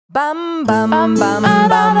Bum bum bum bum bum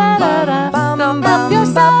bum help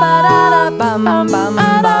yourself. Bum bum bum bum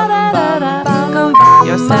help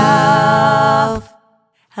yourself.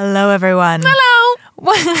 Hello, everyone. Hello.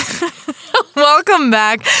 Welcome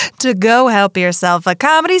back to Go Help Yourself, a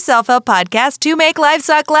comedy self-help podcast to make life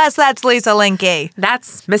suck less. That's Lisa Linky.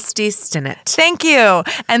 That's Misty Stinnett. Thank you.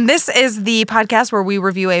 And this is the podcast where we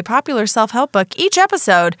review a popular self-help book. Each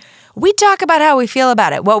episode, we talk about how we feel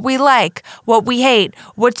about it, what we like, what we hate,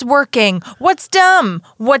 what's working, what's dumb,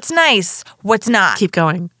 what's nice, what's not. Keep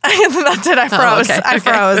going. That's it. I froze. okay. I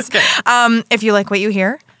froze. Okay. If you like what you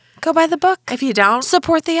hear, go buy the book. If you don't,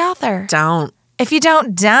 Support the author. don't. If you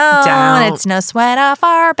don't. It's no sweat off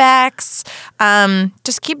our backs.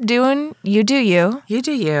 Just keep doing, you do you. You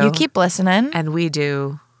do you. You keep listening. And we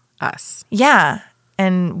do us. Yeah.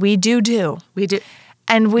 And we do. We do.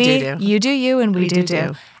 And we, Do. you do you, and we do.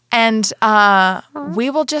 do. And we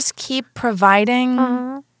will just keep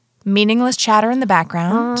providing meaningless chatter in the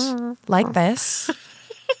background like this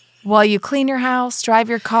while you clean your house, drive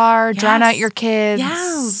your car, drown out your kids.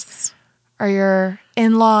 Yes. Or your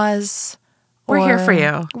in-laws. We're here for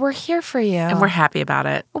you. We're here for you. And we're happy about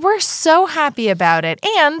it. We're so happy about it.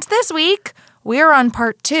 And this week, we're on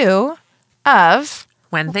part 2 of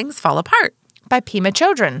When Things Fall Apart. by Pema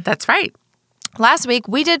Chodron. That's right. Last week,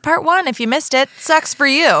 we did part 1. If you missed it, sucks for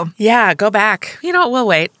you. Yeah, go back. You know what? We'll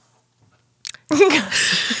wait.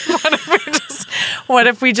 What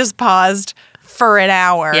if we just paused for an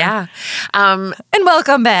hour? Yeah. And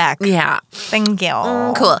welcome back. Yeah. Thank you.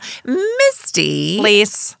 Cool. Misty,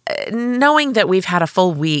 Lise. knowing that we've had a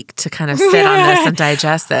full week to kind of sit on this and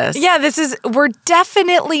digest this. Yeah, we're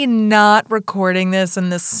definitely not recording this in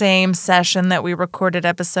the same session that we recorded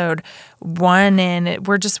episode 1 in.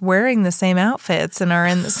 We're just wearing the same outfits and are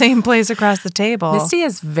in the same place across the table. Misty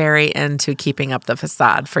is very into keeping up the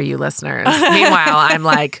facade for you listeners. Meanwhile, I'm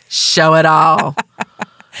like, show it all.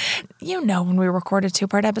 You know, when we record a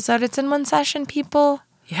 2-part episode, it's in one session, people.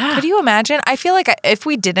 Yeah. Could you imagine? I feel like if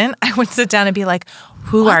we didn't, I would sit down and be like,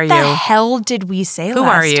 Who are what the you? hell did we say Who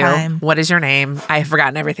last are you? time? What is your name? I have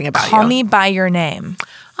forgotten everything about Call you. Me By Your Name.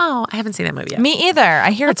 Oh, I haven't seen that movie yet. Me either.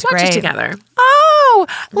 I hear Let's it's watch great. it together. Oh,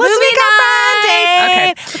 let's Movie make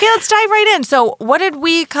night. a Friday. Okay, let's dive right in. So what did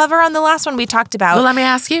we cover on the last one we talked about? Well, let me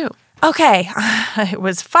ask you. Okay, it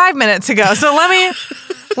was 5 minutes ago, so let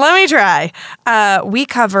me try. We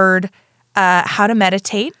covered how to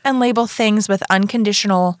meditate and label things with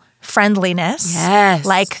unconditional friendliness. Yes.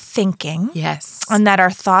 Like thinking. Yes. And that our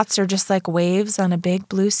thoughts are just like waves on a big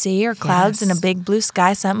blue sea or clouds in a big blue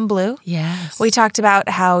sky, something blue. Yes. We talked about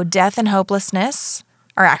how death and hopelessness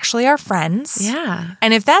are actually our friends. Yeah.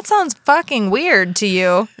 And if that sounds fucking weird to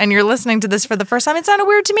you and you're listening to this for the first time, it sounded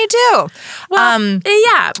weird to me too. Well,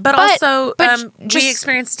 yeah, but also just- we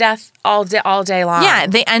experience death all day long. Yeah,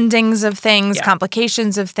 the endings of things,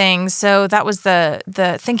 complications of things. So that was the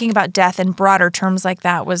thinking about death in broader terms like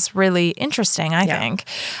that was really interesting, I think.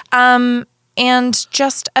 And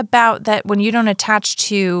just about that when you don't attach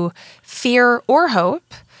to fear or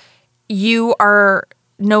hope, you are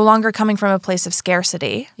no longer coming from a place of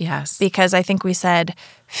scarcity. Yes. Because I think we said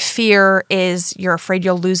fear is you're afraid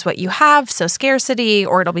you'll lose what you have, so scarcity,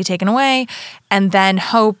 or it'll be taken away. And then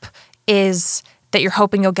hope is that you're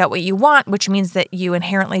hoping you'll get what you want, which means that you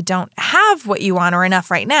inherently don't have what you want or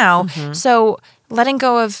enough right now. Mm-hmm. So letting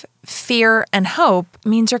go of fear and hope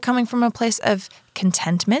means you're coming from a place of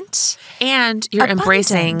contentment. And you're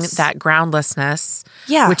embracing Abundance. that groundlessness,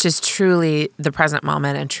 which is truly the present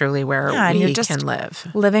moment and truly where and we you're just can live.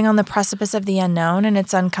 living on the precipice of the unknown, and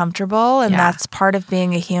it's uncomfortable, and that's part of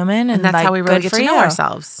being a human. And that's like, how we really good get for to know you.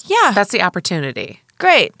 ourselves. Yeah. That's the opportunity.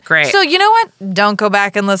 Great. Great. So you know what? Don't go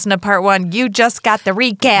back and listen to part 1. You just got the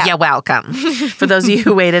recap. You're welcome. For those of you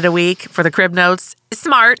who waited a week for the crib notes,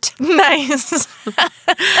 smart. Nice.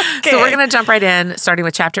 So we're going to jump right in, starting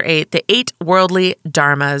with chapter 8, the 8 worldly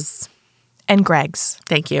dharmas. And Greg's.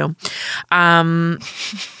 Thank you. I'm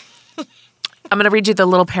going to read you the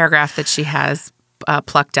little paragraph that she has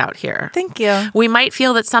plucked out here. Thank you. We might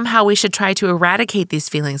feel that somehow we should try to eradicate these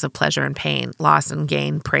feelings of pleasure and pain, loss and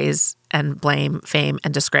gain, praise and blame, fame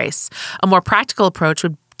and disgrace. A more practical approach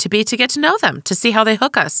would to be to get to know them, to see how they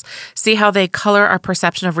hook us, see how they color our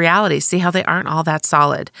perception of reality, see how they aren't all that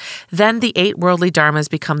solid. Then the 8 worldly dharmas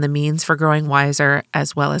become the means for growing wiser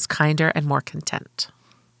as well as kinder and more content.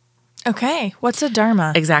 Okay. What's a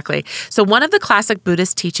dharma? Exactly. So one of the classic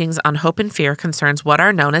Buddhist teachings on hope and fear concerns what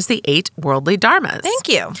are known as the 8 worldly dharmas. Thank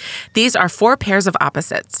you. These are 4 pairs of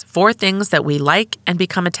opposites, 4 things that we like and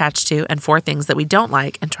become attached to, and 4 things that we don't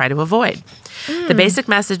like and try to avoid. The basic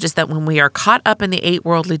message is that when we are caught up in the 8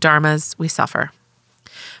 worldly dharmas, we suffer.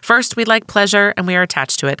 First, we like pleasure and we are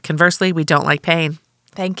attached to it. Conversely, we don't like pain.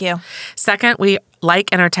 Thank you. Second, we like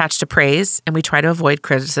and are attached to praise, and we try to avoid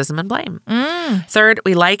criticism and blame. Third,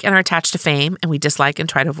 we like and are attached to fame, and we dislike and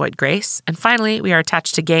try to avoid grace. And finally, we are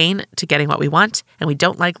attached to gain, to getting what we want, and we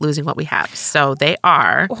don't like losing what we have. So they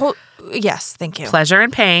are yes, thank you. pleasure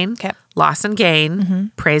and pain, Okay. loss and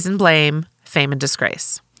gain, praise and blame, fame and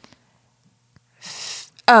disgrace.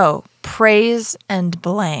 Oh, praise and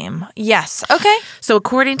blame. Yes. Okay. So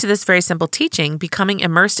according to this very simple teaching, becoming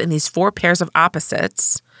immersed in these 4 pairs of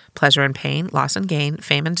opposites, pleasure and pain, loss and gain,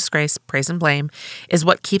 fame and disgrace, praise and blame, is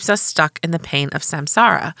what keeps us stuck in the pain of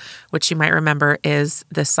samsara, which you might remember is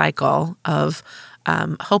the cycle of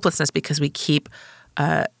hopelessness because we keep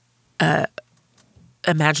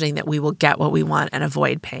imagining that we will get what we want and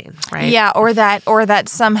avoid pain, right? Yeah, or that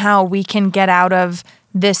somehow we can get out of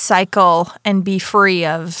this cycle and be free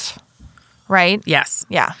of, right? Yes.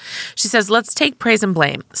 Yeah. She says, let's take praise and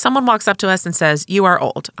blame. Someone walks up to us and says, you are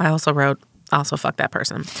old. I also fuck that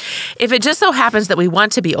person. If it just so happens that we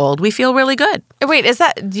want to be old, we feel really good. Wait, is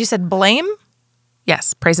that, you said blame?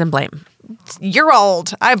 Yes, praise and blame. You're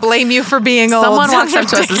old. I blame you for being old. Someone walks up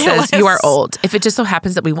to us and says, Ridiculous. you are old. If it just so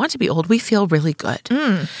happens that we want to be old, we feel really good.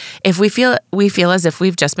 If we feel as if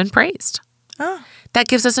we've just been praised. Oh. That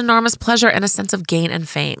gives us enormous pleasure and a sense of gain and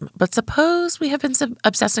fame. But suppose we have been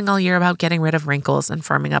obsessing all year about getting rid of wrinkles and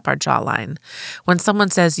firming up our jawline. When someone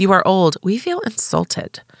says, you are old, we feel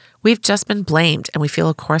insulted. We've just been blamed, and we feel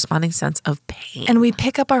a corresponding sense of pain. And we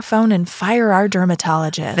pick up our phone and fire our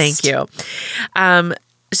dermatologist. Thank you.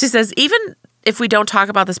 She says, even if we don't talk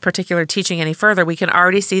about this particular teaching any further, we can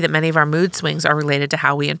already see that many of our mood swings are related to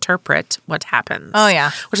how we interpret what happens. Oh,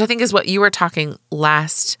 yeah. Which I think is what you were talking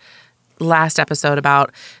last episode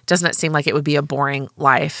about. Doesn't it seem like it would be a boring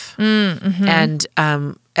life? Mm-hmm. And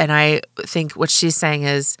I think what she's saying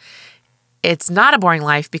is it's not a boring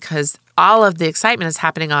life because all of the excitement is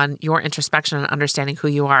happening on your introspection and understanding who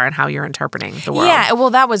you are and how you're interpreting the world. Yeah,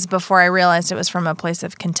 well, that was before I realized it was from a place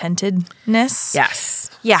of contentedness.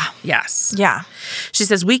 Yes. Yeah. Yes. Yeah. She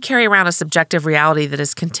says, we carry around a subjective reality that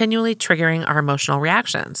is continually triggering our emotional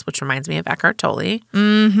reactions, which reminds me of Eckhart Tolle.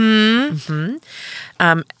 Mm-hmm.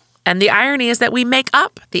 Mm-hmm. And the irony is that we make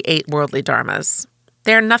up the 8 worldly dharmas.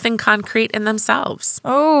 They're nothing concrete in themselves.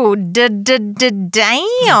 Oh, damn,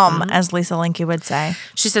 as Lisa Linky would say.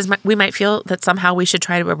 She says we might feel that somehow we should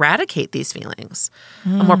try to eradicate these feelings.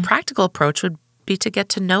 A more practical approach would be to get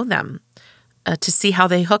to know them, to see how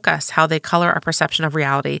they hook us, how they color our perception of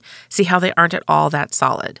reality, see how they aren't at all that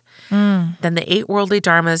solid. Then the 8 worldly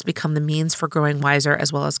dharmas become the means for growing wiser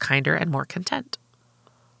as well as kinder and more content.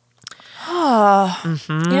 You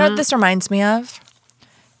know what this reminds me of?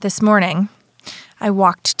 This morning, I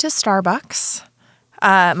walked to Starbucks,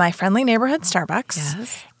 my friendly neighborhood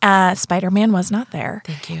Starbucks. Yes. Spider-Man was not there.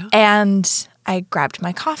 Thank you. And I grabbed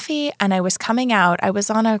my coffee and I was coming out. I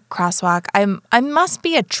was on a crosswalk. I must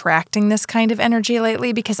be attracting this kind of energy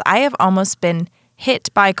lately because I have almost been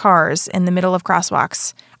hit by cars in the middle of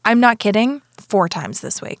crosswalks. I'm not kidding. 4 times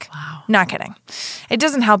this week. Wow. Not kidding. It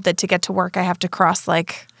doesn't help that to get to work I have to cross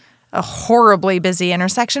like a horribly busy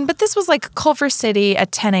intersection, but this was like Culver City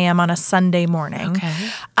at 10 a.m. on a Sunday morning. Okay.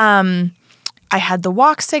 I had the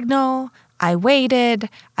walk signal. I waited.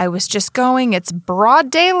 I was just going. It's broad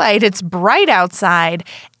daylight. It's bright outside.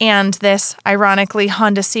 And this, ironically,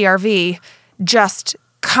 Honda CR-V just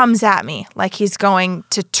comes at me like he's going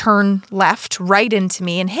to turn left right into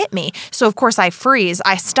me and hit me. So, of course, I freeze.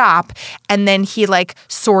 I stop. And then he, like,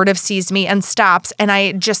 sort of sees me and stops. And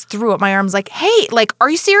I just threw up my arms like, hey, like, are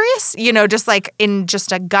you serious? You know, just like in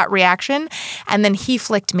just a gut reaction. And then he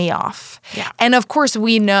flicked me off. Yeah. And, of course,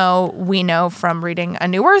 we know from reading A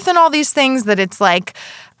New Earth and all these things that it's like,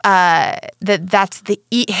 that's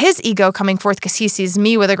his ego coming forth because he sees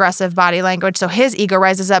me with aggressive body language, so his ego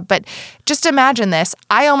rises up. But just imagine this: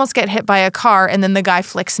 I almost get hit by a car, and then the guy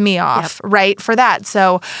flicks me off, right, for that.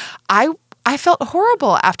 So I felt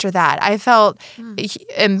horrible after that. I felt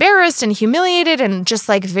embarrassed and humiliated, and just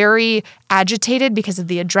like very agitated because of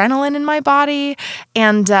the adrenaline in my body,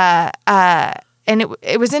 and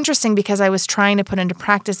it was interesting because I was trying to put into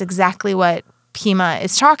practice exactly what Pema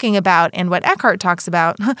is talking about and what Eckhart talks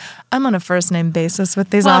about. I'm on a first name basis with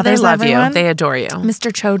these authors. They love everyone. you. They adore you. Mr.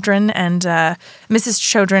 Chodron and Mrs.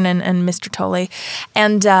 Chodron and Mr. Tolle.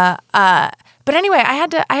 And but anyway, I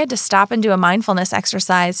had to stop and do a mindfulness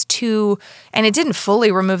exercise and it didn't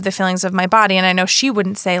fully remove the feelings of my body. And I know she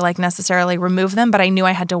wouldn't say like necessarily remove them, but I knew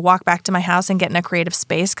I had to walk back to my house and get in a creative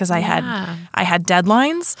space because I had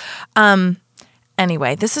deadlines.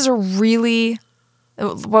 Anyway, this is a really,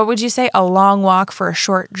 what would you say? A long walk for a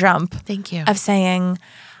short jump. Thank you. Of saying,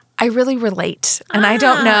 I really relate. And I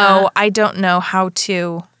don't know how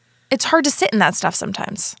to, it's hard to sit in that stuff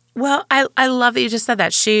sometimes. Well, I love that you just said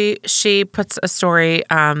that. She puts a story,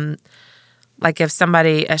 like if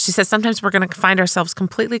somebody, she says, sometimes we're going to find ourselves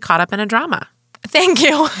completely caught up in a drama. Thank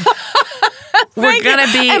you. We're going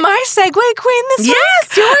to be. Am I segue queen this week?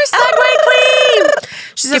 Yes, you're segue queen.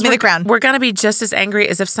 She says, Give me the crown. We're going to be just as angry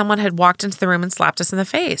as if someone had walked into the room and slapped us in the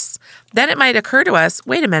face. Then it might occur to us,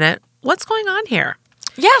 wait a minute, what's going on here?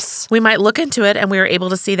 Yes. We might look into it and we are able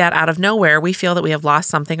to see that out of nowhere, we feel that we have lost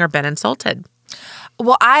something or been insulted.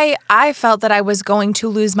 Well, I felt that I was going to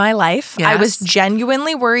lose my life. Yes. I was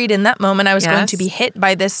genuinely worried in that moment I was going to be hit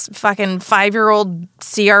by this fucking 5-year-old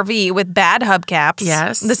CRV with bad hubcaps.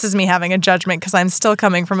 Yes. This is me having a judgment because I'm still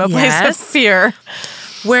coming from a place of fear.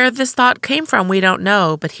 Where this thought came from, we don't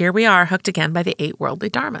know, but here we are, hooked again by the 8 worldly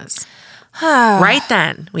dharmas. Right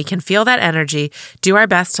then, we can feel that energy, do our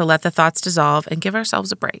best to let the thoughts dissolve, and give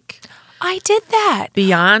ourselves a break. I did that.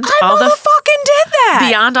 Beyond I all the motherfucking did that.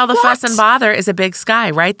 Beyond all the fuss and bother is a big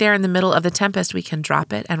sky. Right there in the middle of the tempest, we can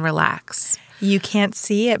drop it and relax. You can't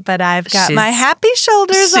see it, but I've got my happy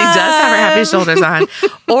shoulders on. She does have her happy shoulders on.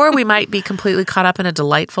 Or we might be completely caught up in a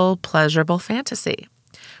delightful, pleasurable fantasy.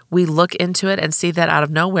 We look into it and see that out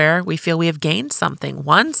of nowhere, we feel we have gained something,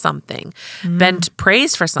 won something, been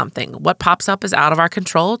praised for something. What pops up is out of our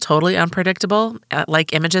control, totally unpredictable,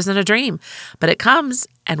 like images in a dream. But it comes,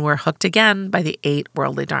 and we're hooked again by the 8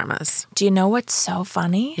 worldly dharmas. Do you know what's so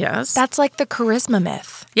funny? Yes. That's like the charisma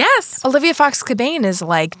myth. Yes. Olivia Fox-Cabane is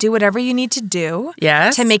like, do whatever you need to do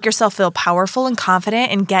to make yourself feel powerful and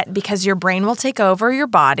confident and because your brain will take over your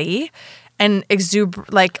body and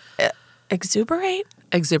exuberate? Exude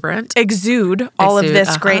all of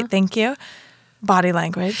this great, thank you, body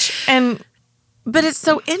language. But it's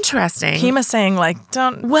so interesting. Kima saying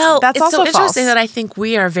don't. Well, that's it's also so false. interesting that I think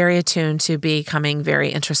we are very attuned to becoming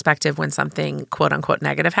very introspective when something quote unquote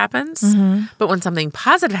negative happens. Mm-hmm. But when something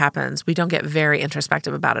positive happens, we don't get very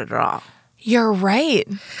introspective about it at all. You're right.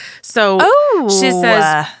 So she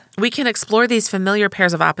says, we can explore these familiar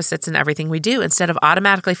pairs of opposites in everything we do. Instead of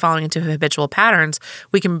automatically falling into habitual patterns,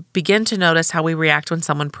 we can begin to notice how we react when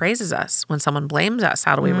someone praises us. When someone blames us,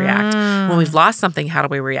 how do we react? When we've lost something, how do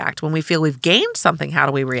we react? When we feel we've gained something, how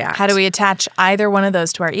do we react? How do we attach either one of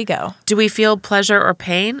those to our ego? Do we feel pleasure or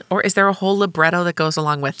pain? Or is there a whole libretto that goes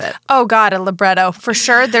along with it? Oh, God, a libretto. For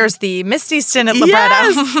sure, there's the Misty Stinnett libretto.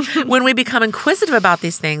 Yes! When we become inquisitive about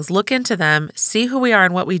these things, look into them, see who we are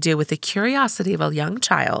and what we do with the curiosity of a young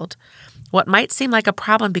child, what might seem like a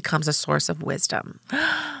problem becomes a source of wisdom.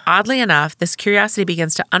 Oddly enough, this curiosity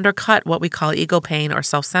begins to undercut what we call ego pain or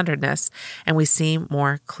self-centeredness, and we see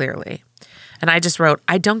more clearly. And I just wrote,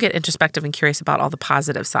 I don't get introspective and curious about all the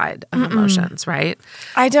positive side of emotions, right?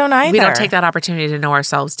 I don't either. We don't take that opportunity to know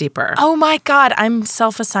ourselves deeper. Oh my God, I'm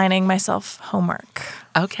self-assigning myself homework.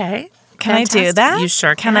 Okay. Can I do that? You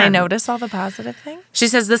sure can. Can I notice all the positive things? She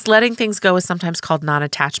says this letting things go is sometimes called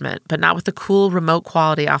non-attachment, but not with the cool, remote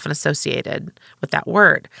quality often associated with that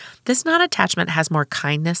word. This non-attachment has more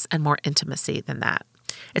kindness and more intimacy than that.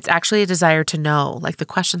 It's actually a desire to know, like the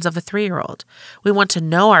questions of a 3-year-old. We want to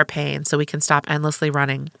know our pain so we can stop endlessly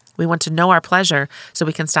running. We want to know our pleasure so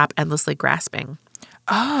we can stop endlessly grasping.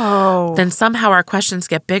 Oh. Then somehow our questions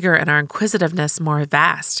get bigger and our inquisitiveness more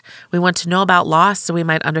vast. We want to know about loss so we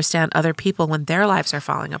might understand other people when their lives are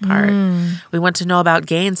falling apart. We want to know about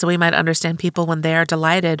gain so we might understand people when they are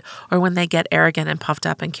delighted or when they get arrogant and puffed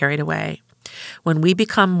up and carried away. When we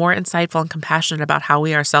become more insightful and compassionate about how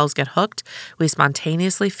we ourselves get hooked, we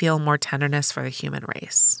spontaneously feel more tenderness for the human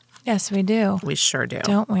race. Yes, we do. We sure do.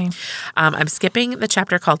 Don't we? I'm skipping the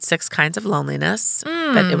chapter called 6 Kinds of Loneliness,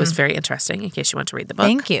 but it was very interesting in case you want to read the book.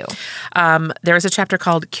 Thank you. There is a chapter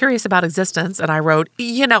called Curious About Existence, and I wrote,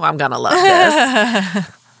 I'm going to love this.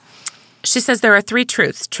 She says there are 3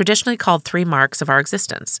 truths, traditionally called 3 marks of our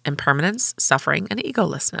existence: impermanence, suffering, and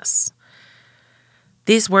egolessness.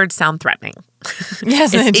 These words sound threatening.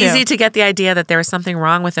 Yes, they do. It's easy to get the idea that there is something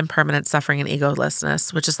wrong with impermanence, suffering, and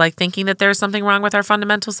egolessness, which is like thinking that there is something wrong with our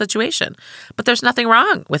fundamental situation. But there's nothing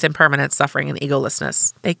wrong with impermanence, suffering, and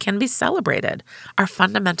egolessness. They can be celebrated. Our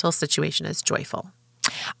fundamental situation is joyful.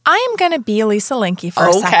 I am going to be Lisa Linky for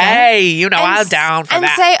a second. Okay, I'm down for that. And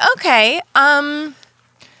say, okay,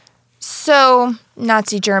 so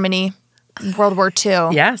Nazi Germany, World War II.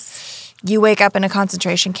 Yes. You wake up in a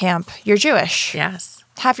concentration camp. You're Jewish. Yes.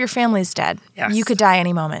 Half your family's dead. Yes. You could die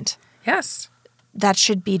any moment. Yes. That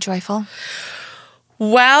should be joyful.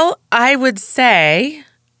 Well, I would say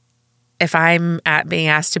if I'm being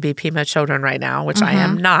asked to be Pema Chodron right now, which I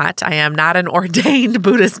am not an ordained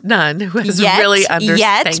Buddhist nun who has really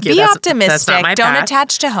understood. Be optimistic. That's not my Don't path.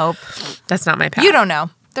 attach to hope. That's not my path. You don't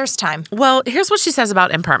know. There's time. Well, here's what she says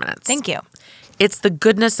about impermanence. Thank you. It's the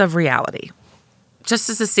goodness of reality. Just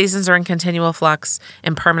as the seasons are in continual flux,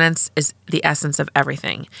 impermanence is the essence of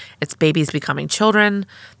everything. It's babies becoming children,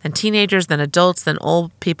 then teenagers, then adults, then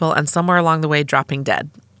old people, and somewhere along the way dropping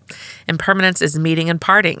dead. Impermanence is meeting and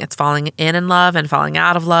parting. It's falling in love and falling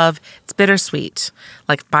out of love. It's bittersweet,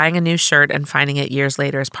 like buying a new shirt and finding it years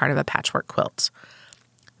later as part of a patchwork quilt.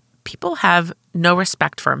 People have no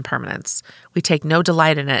respect for impermanence. We take no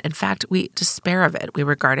delight in it. In fact, we despair of it. We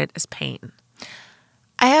regard it as pain.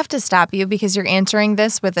 I have to stop you because you're answering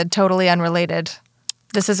this with a totally unrelated.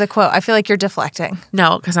 This is a quote. I feel like you're deflecting.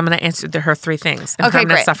 No, because I'm going to answer her three things. Okay,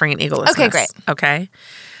 Impermanence, great. suffering, and egolessness. Okay, great. Okay?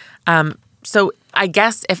 So I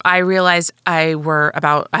guess if I realized I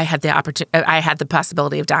had the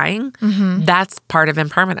possibility of dying, that's part of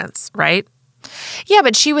impermanence, right? Yeah,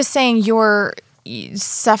 but she was saying your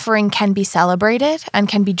suffering can be celebrated and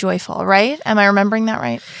can be joyful, right? Am I remembering that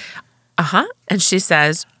right? Uh-huh. And she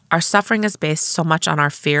says, our suffering is based so much on our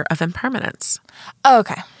fear of impermanence. Oh,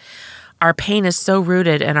 okay. Our pain is so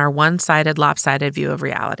rooted in our one-sided, lopsided view of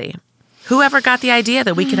reality. Whoever got the idea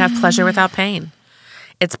that we could have pleasure without pain?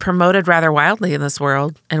 It's promoted rather wildly in this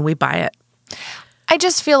world, and we buy it. I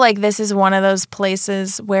just feel like this is one of those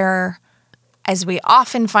places where, as we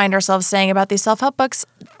often find ourselves saying about these self-help books,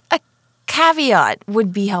 a caveat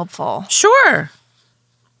would be helpful. Sure.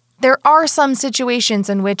 There are some situations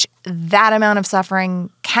in which that amount of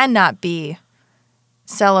suffering cannot be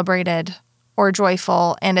celebrated or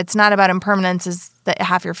joyful, and it's not about impermanence is that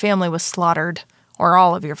half your family was slaughtered or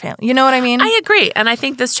all of your family. You know what I mean? I agree. And I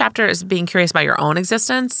think this chapter is being curious about your own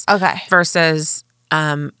existence versus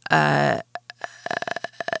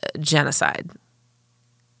genocide.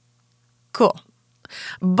 Cool.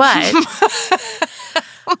 But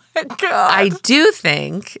Oh my God. I do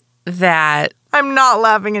think that I'm not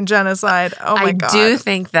laughing at genocide. Oh my God. I do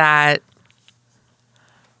think that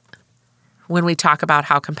when we talk about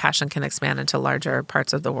how compassion can expand into larger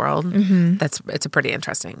parts of the world, it's a pretty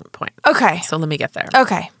interesting point. Okay. So let me get there.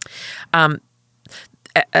 Okay.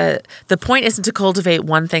 The point isn't to cultivate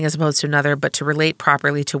one thing as opposed to another, but to relate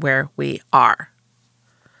properly to where we are.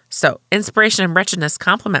 So inspiration and wretchedness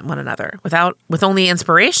complement one another. With only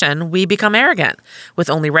inspiration, we become arrogant. With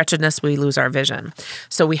only wretchedness, we lose our vision.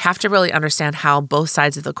 So we have to really understand how both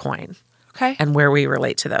sides of the coin and where we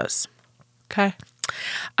relate to those. Okay.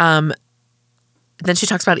 Then she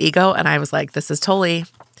talks about ego, and I was like, this is totally...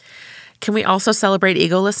 Can we also celebrate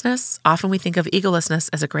egolessness? Often we think of egolessness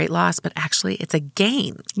as a great loss, but actually it's a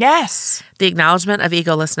gain. Yes. The acknowledgement of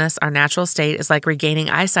egolessness, our natural state, is like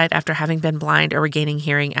regaining eyesight after having been blind or regaining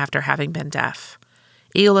hearing after having been deaf.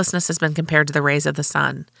 Egolessness has been compared to the rays of the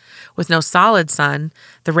sun. With no solid sun,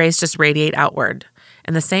 the rays just radiate outward.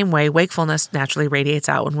 In the same way, wakefulness naturally radiates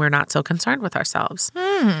out when we're not so concerned with ourselves.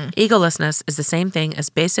 Egolessness is the same thing as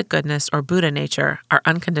basic goodness or Buddha nature, our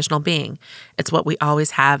unconditional being. It's what we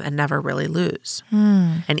always have and never really lose.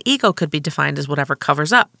 An ego could be defined as whatever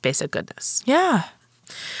covers up basic goodness. Yeah.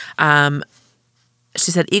 She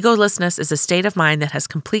said, egolessness is a state of mind that has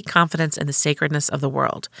complete confidence in the sacredness of the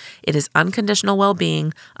world. It is unconditional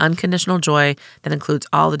well-being, unconditional joy that includes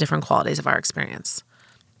all the different qualities of our experience.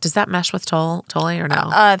 Does that mesh with Tolle or no?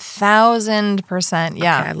 1,000%.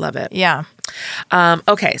 Yeah. Okay, I love it. Yeah.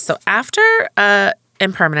 Okay, so after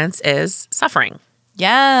impermanence is suffering.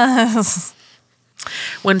 Yes.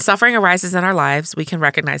 When suffering arises in our lives, we can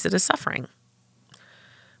recognize it as suffering.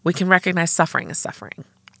 We can recognize suffering as suffering.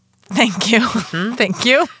 Thank you. Thank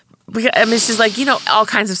you. I mean, she's like, all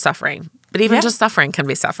kinds of suffering, but even just suffering can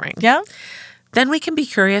be suffering. Yeah. Then we can be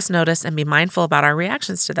curious, notice, and be mindful about our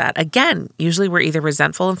reactions to that. Again, usually we're either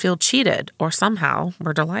resentful and feel cheated, or somehow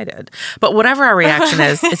we're delighted. But whatever our reaction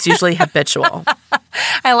is, it's usually habitual.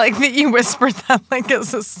 I like that you whispered that like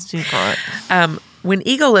it's a secret. When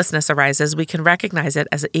egolessness arises, we can recognize it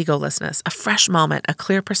as an egolessness, a fresh moment, a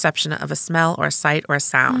clear perception of a smell or a sight or a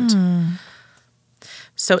sound.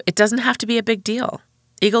 So it doesn't have to be a big deal.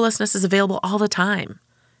 Egolessness is available all the time.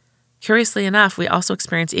 Curiously enough, we also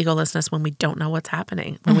experience egolessness when we don't know what's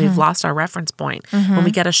happening, when we've lost our reference point, when we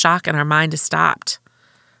get a shock and our mind is stopped.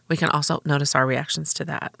 We can also notice our reactions to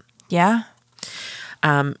that. Yeah.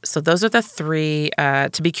 So those are the three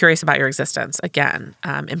to be curious about your existence. Again,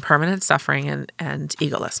 impermanent suffering and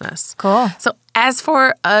egolessness. Cool. So as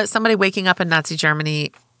for somebody waking up in Nazi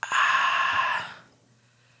Germany,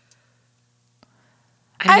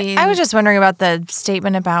 I was just wondering about the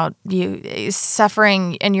statement about you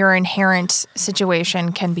suffering in your inherent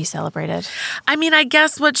situation can be celebrated. I mean, I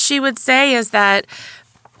guess what she would say is that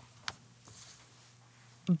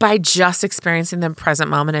by just experiencing the present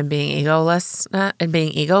moment and being egoless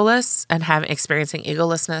and experiencing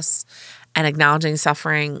egolessness and acknowledging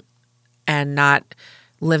suffering and not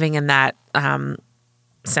living in that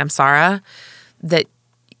samsara, that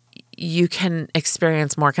you can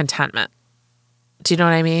experience more contentment. Do you know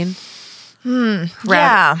what I mean?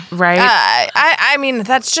 Yeah. Right? I mean,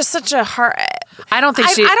 that's just such a hard... I don't think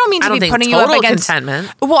I don't mean to be putting you up against...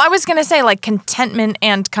 contentment. Well, I was going to say, like, contentment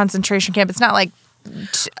and concentration camp. It's not like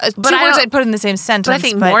two words I'd put in the same sentence. But I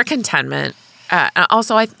think more contentment...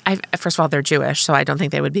 also, I first of all, they're Jewish, so I don't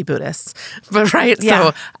think they would be Buddhists. But right,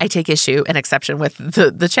 so I take issue and exception with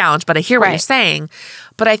the challenge. But I hear what you're saying.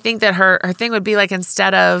 But I think that her thing would be like,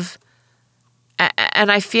 instead of,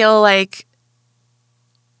 and I feel like,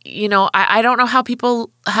 you know, I don't know how people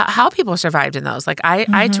survived in those. Like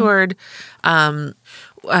I toured.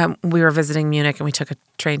 We were visiting Munich, and we took a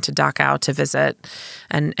train to Dachau to visit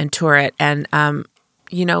and tour it, and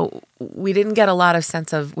you know, we didn't get a lot of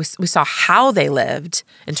sense of, we saw how they lived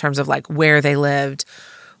in terms of like where they lived,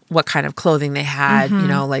 what kind of clothing they had, you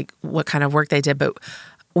know, like what kind of work they did, but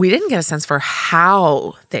we didn't get a sense for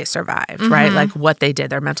how they survived, right? Like what they did,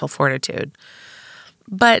 their mental fortitude.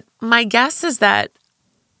 But my guess is that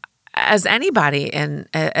as anybody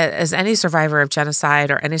as any survivor of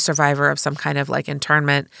genocide or any survivor of some kind of like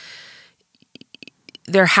internment,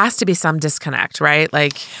 there has to be some disconnect, right?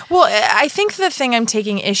 Like, well, I think the thing I'm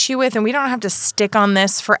taking issue with, and we don't have to stick on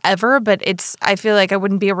this forever, but I feel like I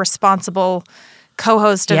wouldn't be a responsible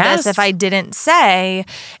co-host of this if I didn't say,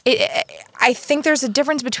 I think there's a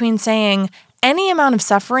difference between saying any amount of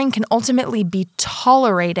suffering can ultimately be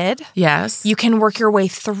tolerated. Yes. You can work your way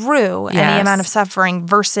through any amount of suffering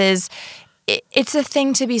versus it's a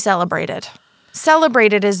thing to be celebrated.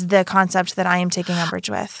 Celebrated is the concept that I am taking umbrage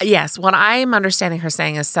with. Yes. What I'm understanding her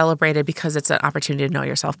saying is celebrated because it's an opportunity to know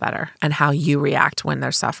yourself better and how you react when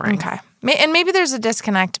there's suffering. Okay. And maybe there's a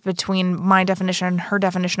disconnect between my definition and her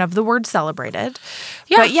definition of the word celebrated.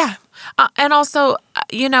 Yeah. But yeah. And also,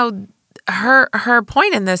 you know, her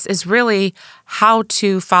point in this is really how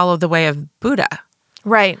to follow the way of Buddha.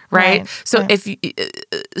 Right. So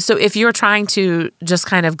if you're trying to just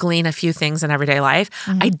kind of glean a few things in everyday life,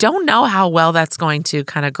 I don't know how well that's going to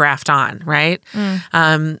kind of graft on, right?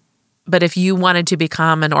 But if you wanted to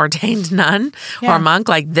become an ordained nun or monk,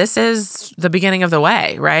 like this is the beginning of the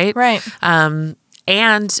way, right? Right.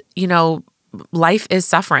 And, you know, life is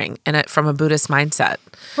suffering in it from a Buddhist mindset.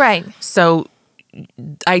 Right. So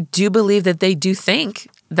I do believe that they do think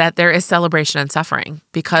that there is celebration and suffering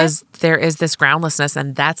because there is this groundlessness,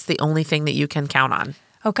 and that's the only thing that you can count on.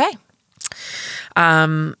 Okay.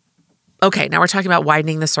 Okay, now we're talking about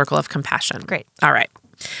widening the circle of compassion. Great. All right.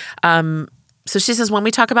 So she says, when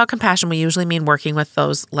we talk about compassion, we usually mean working with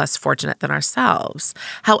those less fortunate than ourselves.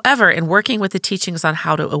 However, in working with the teachings on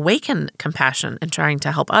how to awaken compassion and trying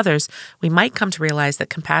to help others, we might come to realize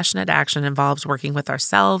that compassionate action involves working with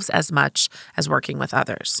ourselves as much as working with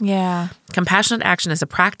others. Yeah. Compassionate action is a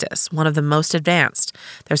practice, one of the most advanced.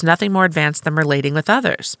 There's nothing more advanced than relating with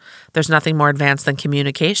others. There's nothing more advanced than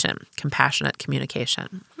communication, compassionate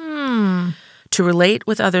communication. To relate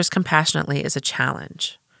with others compassionately is a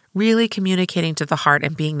challenge. Really communicating to the heart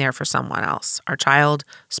and being there for someone else, our child,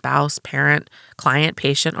 spouse, parent, client,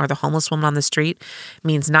 patient, or the homeless woman on the street,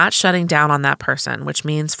 means not shutting down on that person, which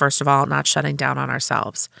means, first of all, not shutting down on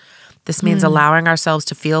ourselves. This means allowing ourselves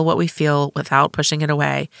to feel what we feel without pushing it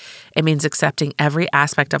away. It means accepting every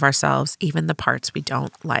aspect of ourselves, even the parts we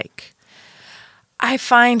don't like. I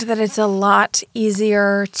find that it's a lot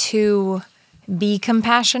easier to be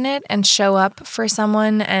compassionate and show up for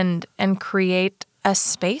someone and create a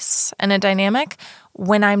space and a dynamic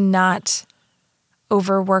when I'm not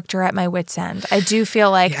overworked or at my wit's end. I do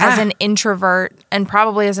feel like as an introvert and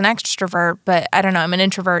probably as an extrovert, but I don't know, I'm an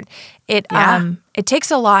introvert. It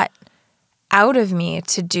takes a lot out of me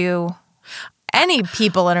to do any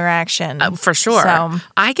people interaction. For sure. So,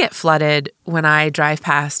 I get flooded when I drive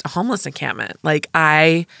past a homeless encampment. Like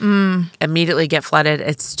I immediately get flooded.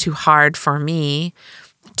 It's too hard for me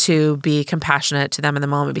to be compassionate to them in the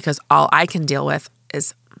moment because all I can deal with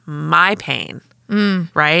is my pain,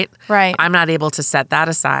 right? Right. I'm not able to set that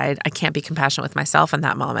aside. I can't be compassionate with myself in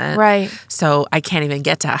that moment. Right. So I can't even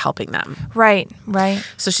get to helping them. Right.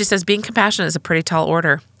 So she says being compassionate is a pretty tall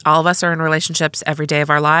order. All of us are in relationships every day of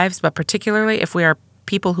our lives, but particularly if we are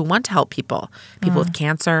people who want to help people with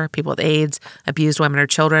cancer, people with AIDS, abused women or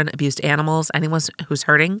children, abused animals, anyone who's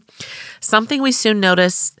hurting. Something we soon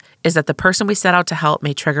notice is that the person we set out to help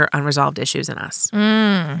may trigger unresolved issues in us.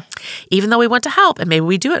 Even though we want to help, and maybe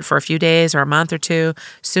we do it for a few days or a month or two,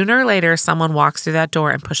 sooner or later, someone walks through that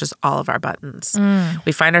door and pushes all of our buttons.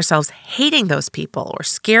 We find ourselves hating those people or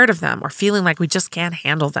scared of them or feeling like we just can't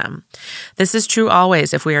handle them. This is true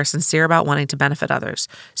always if we are sincere about wanting to benefit others.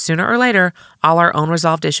 Sooner or later, all our own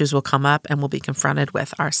resolved issues will come up and we'll be confronted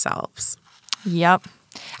with ourselves. Yep.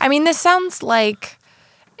 I mean, this sounds like,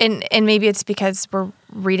 and maybe it's because we're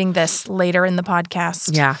reading this later in the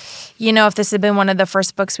podcast. Yeah. You know, if this had been one of the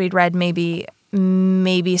first books we'd read, maybe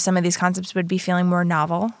some of these concepts would be feeling more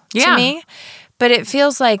novel to me. But it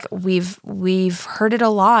feels like we've heard it a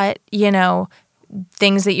lot. You know,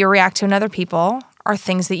 things that you react to in other people are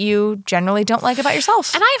things that you generally don't like about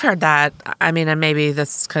yourself. And I've heard that. I mean, and maybe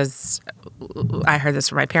this because I heard this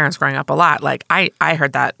from my parents growing up a lot. Like I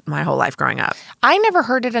heard that my whole life growing up. I never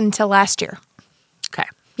heard it until last year. Okay.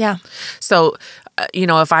 Yeah. So, you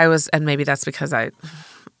know, if I was, and maybe that's because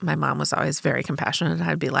my mom was always very compassionate, and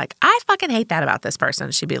I'd be like, I fucking hate that about this person.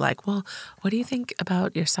 She'd be like, well, what do you think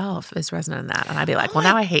about yourself is resonant in that? And I'd be like, well,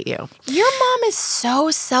 now I hate you. Your mom is so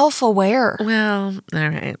self-aware. Well, all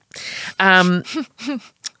right.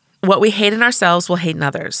 What we hate in ourselves, we'll hate in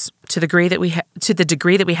others. To the degree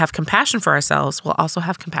that we have compassion for ourselves, we'll also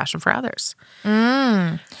have compassion for others.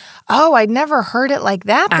 Oh, I'd never heard it like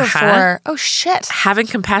that before. Oh, shit. Having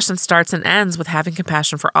compassion starts and ends with having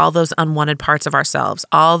compassion for all those unwanted parts of ourselves,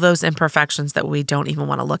 all those imperfections that we don't even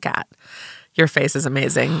want to look at. Your face is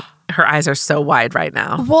amazing. Her eyes are so wide right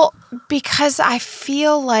now. Well, because I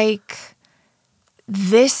feel like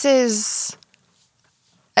this is...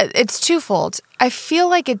 It's twofold. I feel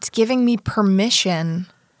like it's giving me permission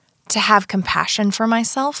to have compassion for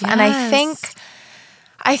myself. Yes. And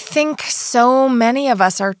I think so many of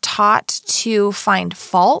us are taught to find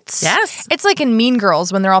faults. Yes. It's like in Mean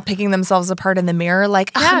Girls when they're all picking themselves apart in the mirror.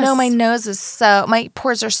 Like, oh no, my nose is my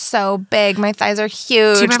pores are so big. My thighs are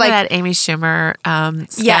huge. Do you remember that Amy Schumer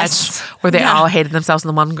sketch where they all hated themselves and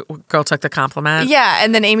the one girl took the compliment? Yeah.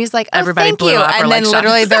 And then Amy's like, oh, everybody thank blew you. up. And then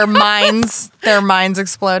literally their minds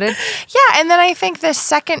exploded. Yeah. And then I think the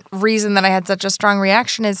second reason that I had such a strong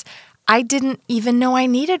reaction is I didn't even know I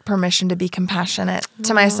needed permission to be compassionate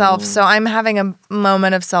to myself. So I'm having a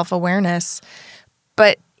moment of self-awareness.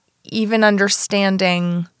 But even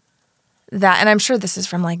understanding that, and I'm sure this is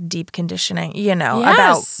from like deep conditioning, you know,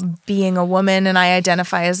 about being a woman, and I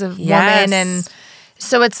identify as a woman. And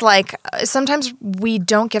so it's like sometimes we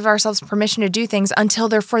don't give ourselves permission to do things until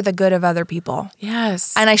they're for the good of other people.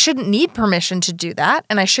 Yes. And I shouldn't need permission to do that.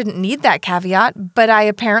 And I shouldn't need that caveat, but I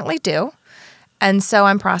apparently do. And so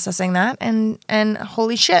I'm processing that, and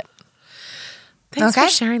holy shit. Thanks for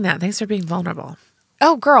sharing that. Thanks for being vulnerable.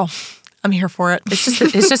 Oh, girl, I'm here for it.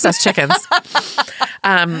 It's just us chickens.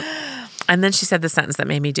 And then she said the sentence that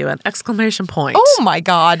made me do an exclamation point. Oh my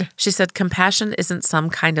God. She said, compassion isn't some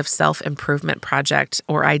kind of self-improvement project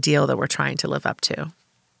or ideal that we're trying to live up to.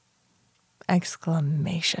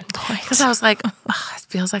 Exclamation point. Because I was like, it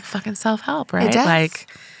feels like fucking self-help, right? It does.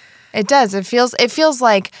 It does. It feels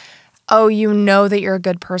like, oh, you know that you're a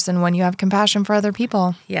good person when you have compassion for other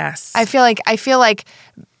people. Yes. I feel like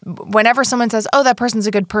whenever someone says, oh, that person's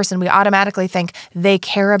a good person, we automatically think they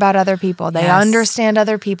care about other people. They understand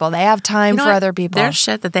other people. They have time for other people. There's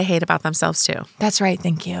shit that they hate about themselves too. That's right.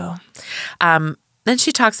 Thank you. Then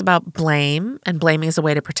she talks about blame, and blaming is a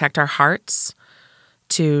way to protect our hearts,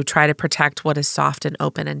 to try to protect what is soft and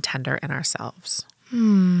open and tender in ourselves.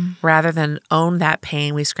 Rather than own that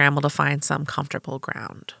pain, we scramble to find some comfortable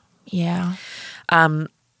ground. Yeah.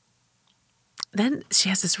 Then she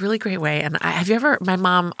has this really great way. And my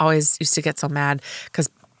mom always used to get so mad because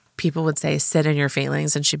people would say, sit in your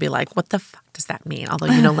feelings. And she'd be like, what the fuck does that mean? Although,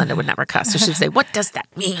 you know, Linda would never cuss. So she'd say, what does that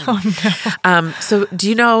mean? Oh, no. So do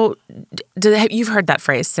you know, you've heard that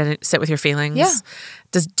phrase, sit with your feelings? Yeah.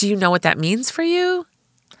 Do you know what that means for you?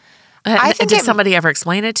 Did somebody ever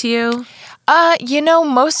explain it to you? You know,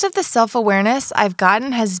 most of the self-awareness I've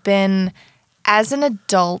gotten has been as an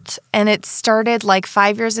adult, and it started like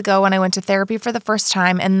 5 years ago when I went to therapy for the first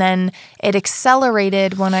time, and then it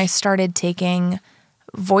accelerated when I started taking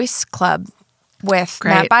Voice Club with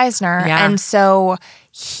Matt Beisner. Yeah. And so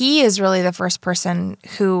he is really the first person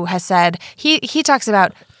who has said, he talks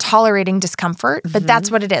about tolerating discomfort, but that's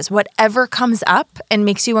what it is. Whatever comes up and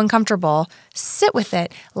makes you uncomfortable, sit with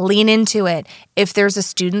it, lean into it. If there's a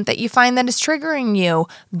student that you find that is triggering you,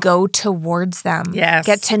 go towards them. Yes.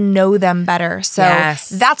 Get to know them better. So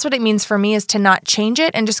that's what it means for me, is to not change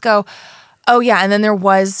it and just go, oh yeah. And then there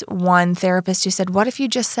was one therapist who said, what if you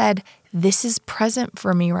just said, this is present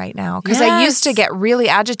for me right now. Because I used to get really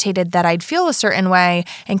agitated that I'd feel a certain way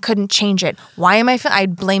and couldn't change it. Why am I feeling?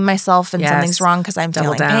 I'd blame myself and something's wrong because I'm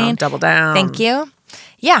feeling pain. Double down. Thank you.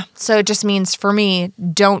 Yeah. So it just means for me,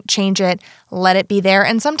 don't change it. Let it be there.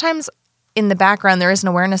 And sometimes in the background, there is an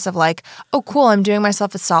awareness of like, oh, cool, I'm doing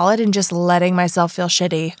myself a solid and just letting myself feel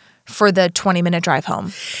shitty for the 20-minute drive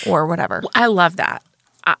home or whatever. I love that.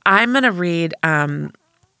 I'm going to read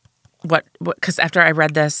because after I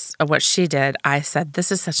read this, what she did, I said,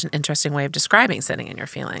 this is such an interesting way of describing sitting in your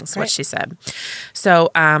feelings, what she said. So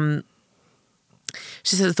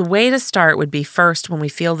she says, the way to start would be first when we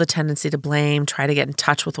feel the tendency to blame, try to get in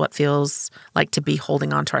touch with what feels like to be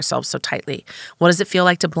holding on to ourselves so tightly. What does it feel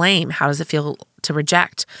like to blame? How does it feel to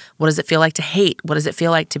reject? What does it feel like to hate? What does it feel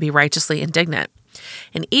like to be righteously indignant?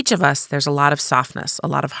 In each of us, there's a lot of softness, a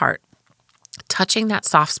lot of heart. Touching that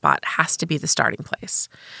soft spot has to be the starting place.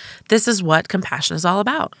 This is what compassion is all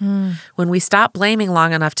about. When we stop blaming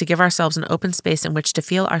long enough to give ourselves an open space in which to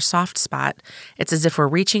feel our soft spot, it's as if we're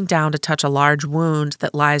reaching down to touch a large wound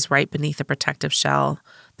that lies right beneath the protective shell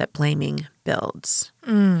that blaming builds.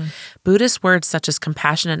 Buddhist words such as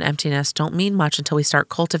compassion and emptiness don't mean much until we start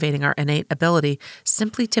cultivating our innate ability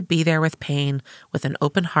simply to be there with pain, with an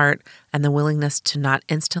open heart, and the willingness to not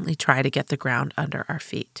instantly try to get the ground under our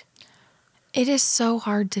feet. It is so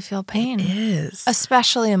hard to feel pain. It is.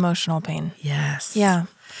 Especially emotional pain. Yes. Yeah.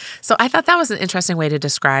 So I thought that was an interesting way to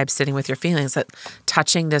describe sitting with your feelings, that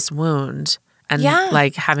touching this wound and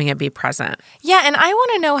like having it be present. Yeah. And I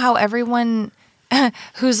want to know how everyone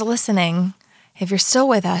who's listening, if you're still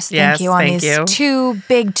with us, thank you on these two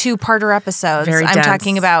big two-parter episodes. Very I'm dense.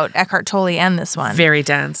 talking about Eckhart Tolle and this one. Very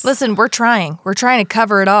dense. Listen, we're trying. We're trying to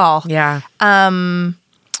cover it all. Yeah. I'm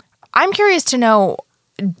curious to know,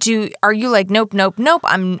 are you like, nope,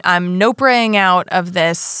 I'm nope-raying out of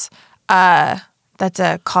this. That's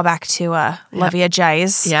a callback to Lavia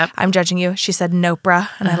Jais. Yep. I'm judging you. She said nopra,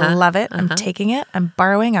 and I love it. I'm taking it. I'm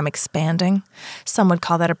borrowing. I'm expanding. Some would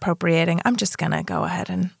call that appropriating. I'm just going to go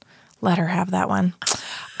ahead and let her have that one.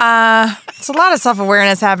 It's a lot of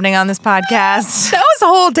self-awareness happening on this podcast. That was a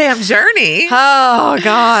whole damn journey. Oh,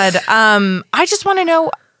 God. I just want to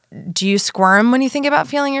know, do you squirm when you think about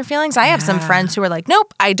feeling your feelings? I have some friends who are like,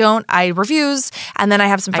 nope, I don't. I refuse. And then I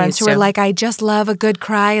have some friends who are like, I just love a good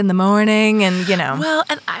cry in the morning. And, you know. Well,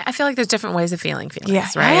 and I feel like there's different ways of feeling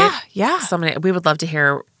feelings, right? Yeah. We would love to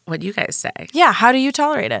hear what you guys say. Yeah. How do you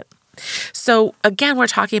tolerate it? So, again, we're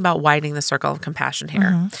talking about widening the circle of compassion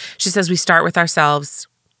here. She says we start with ourselves.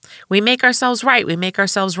 We make ourselves right. We make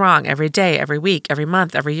ourselves wrong every day, every week, every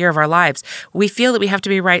month, every year of our lives. We feel that we have to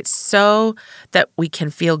be right so that we can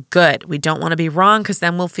feel good. We don't want to be wrong because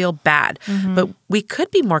then we'll feel bad. But we could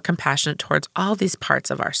be more compassionate towards all these parts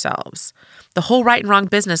of ourselves. The whole right and wrong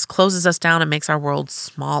business closes us down and makes our world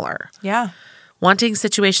smaller. Yeah. Wanting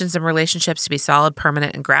situations and relationships to be solid,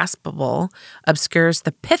 permanent, and graspable obscures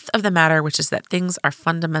the pith of the matter, which is that things are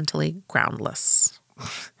fundamentally groundless.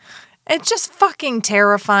 It's just fucking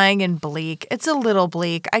terrifying and bleak. It's a little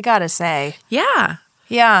bleak, I gotta say. Yeah.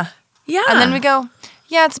 Yeah. Yeah. And then we go,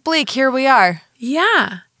 yeah, it's bleak. Here we are.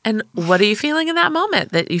 Yeah. And what are you feeling in that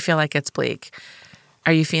moment that you feel like it's bleak?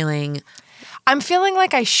 Are you feeling... I'm feeling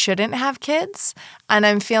like I shouldn't have kids, and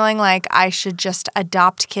I'm feeling like I should just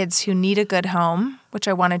adopt kids who need a good home, which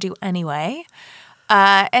I want to do anyway,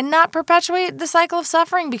 and not perpetuate the cycle of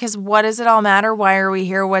suffering, because what does it all matter? Why are we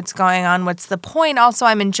here? What's going on? What's the point? Also,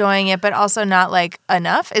 I'm enjoying it, but also not like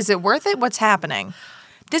enough. Is it worth it? What's happening?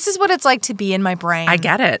 This is what it's like to be in my brain. I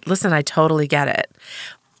get it. Listen, I totally get it.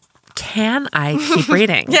 Can I keep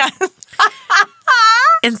reading? Yeah.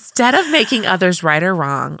 Instead of making others right or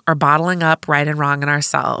wrong or bottling up right and wrong in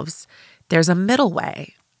ourselves, there's a middle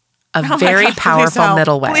way, very powerful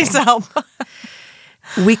middle way. Please help.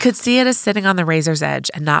 We could see it as sitting on the razor's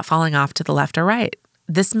edge and not falling off to the left or right.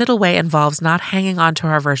 This middle way involves not hanging on to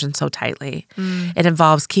our aversion so tightly. It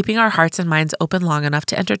involves keeping our hearts and minds open long enough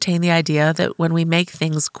to entertain the idea that when we make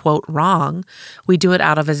things, quote, wrong, we do it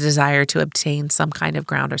out of a desire to obtain some kind of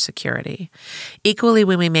ground or security. Equally,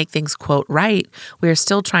 when we make things, quote, right, we are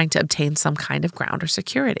still trying to obtain some kind of ground or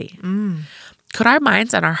security. Could our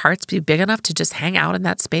minds and our hearts be big enough to just hang out in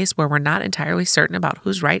that space where we're not entirely certain about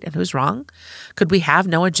who's right and who's wrong? Could we have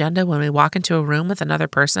no agenda when we walk into a room with another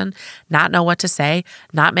person, not know what to say,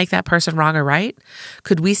 not make that person wrong or right?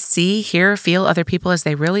 Could we see, hear, feel other people as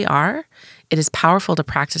they really are? It is powerful to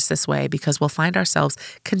practice this way because we'll find ourselves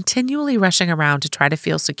continually rushing around to try to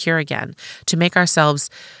feel secure again, to make ourselves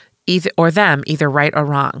either right or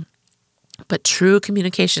wrong. But true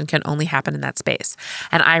communication can only happen in that space.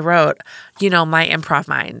 And I wrote, my improv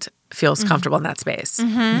mind feels comfortable in that space.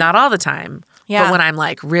 Not all the time. Yeah. But when I'm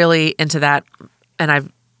like really into that and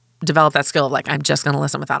I've developed that skill of like, I'm just going to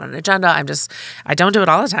listen without an agenda. I don't do it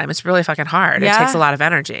all the time. It's really fucking hard. Yeah. It takes a lot of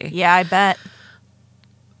energy. Yeah, I bet.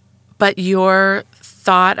 But your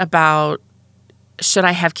thought about should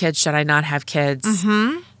I have kids? Should I not have kids?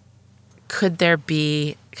 Mm-hmm.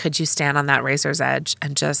 Could you stand on that razor's edge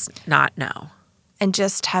and just not know? And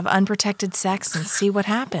just have unprotected sex and see what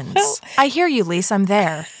happens. I hear you, Lise. I'm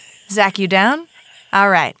there. Zach, you down? All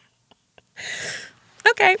right.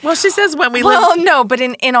 Okay. Well, she says when we Well, live. no, but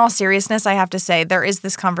in all seriousness, I have to say there is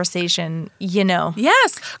this conversation,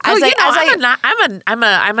 Yes. As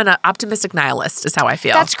I'm an optimistic nihilist is how I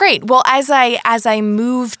feel. That's great. Well, as I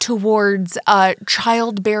move towards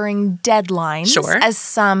childbearing deadlines, Sure. as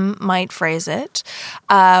some might phrase it,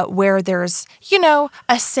 where there's,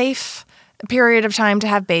 a safe period of time to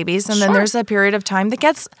have babies, and then Sure. there's a period of time that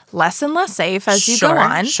gets less and less safe as you go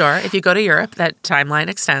on. Sure. If you go to Europe, that timeline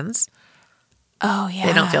extends. Oh, yeah.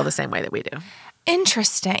 They don't feel the same way that we do.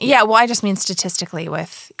 Interesting. Yeah, well, I just mean statistically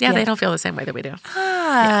with... Yeah, they don't feel the same way that we do.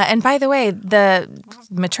 And by the way, the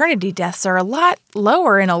maternity deaths are a lot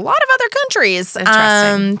lower in a lot of other countries.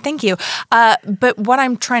 Interesting. Thank you. But what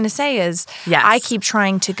I'm trying to say is Yes. I keep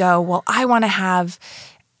trying to go, well, I want to have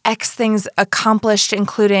X things accomplished,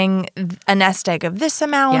 including a nest egg of this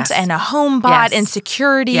amount Yes. and a home bought Yes. and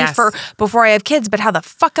security Yes. for before I have kids. But how the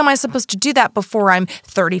fuck am I supposed to do that before I'm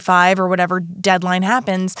 35 or whatever deadline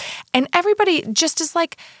happens? And everybody just is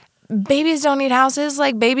like, babies don't need houses.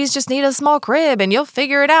 Like, babies just need a small crib and you'll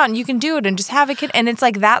figure it out and you can do it and just have a kid. And it's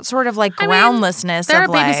like that sort of like groundlessness. There are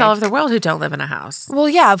of babies like, all over the world who don't live in a house. well,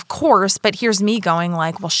 yeah, of course. But here's me going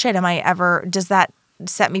like, well, shit, does that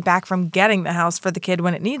set me back from getting the house for the kid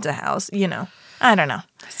when it needs a house? I don't know.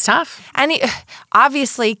 It's tough. And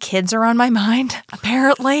obviously, kids are on my mind,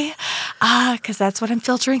 apparently, because that's what I'm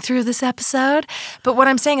filtering through this episode. But what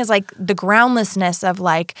I'm saying is like the groundlessness of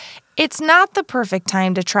like, it's not the perfect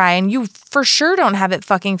time to try, and you for sure don't have it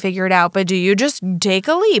fucking figured out, but do you just take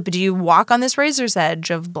a leap? Do you walk on this razor's edge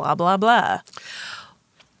of blah, blah, blah?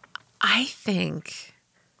 I think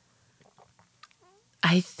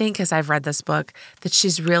as I've read this book that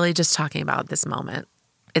she's really just talking about this moment.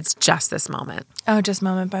 It's just this moment. Oh, just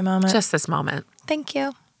moment by moment. Just this moment. Thank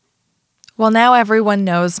you. Well, now everyone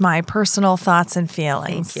knows my personal thoughts and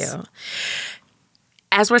feelings. Thank you.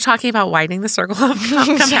 As we're talking about widening the circle of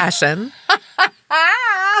compassion.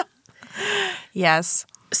 Yes.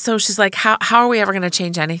 So she's like, how are we ever going to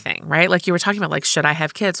change anything, right? Like you were talking about, like, should I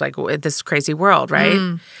have kids? Like this crazy world,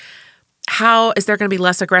 right? How is there going to be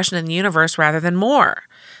less aggression in the universe rather than more?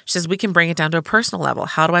 She says, we can bring it down to a personal level.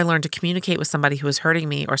 How do I learn to communicate with somebody who is hurting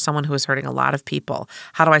me or someone who is hurting a lot of people?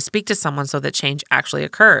 How do I speak to someone so that change actually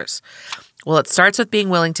occurs? Well, it starts with being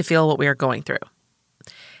willing to feel what we are going through.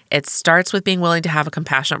 It starts with being willing to have a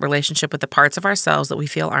compassionate relationship with the parts of ourselves that we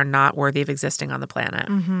feel are not worthy of existing on the planet.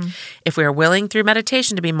 Mm-hmm. If we are willing through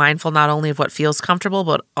meditation to be mindful not only of what feels comfortable,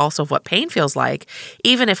 but also of what pain feels like,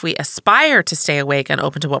 even if we aspire to stay awake and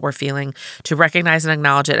open to what we're feeling, to recognize and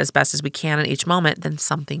acknowledge it as best as we can in each moment, then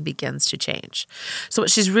something begins to change. So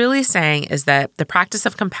what she's really saying is that the practice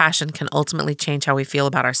of compassion can ultimately change how we feel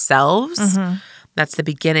about ourselves. Mm-hmm. That's the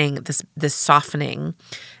beginning, this softening,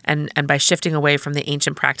 and by shifting away from the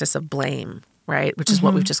ancient practice of blame, right? Which is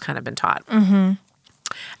what we've just kind of been taught. Mm-hmm.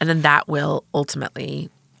 And then that will ultimately,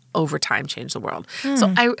 over time, change the world.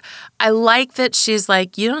 So I like that she's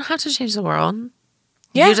like, you don't have to change the world.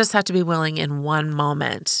 Yeah. You just have to be willing in one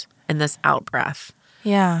moment, in this out-breath,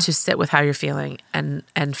 to sit with how you're feeling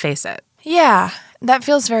and face it. Yeah. That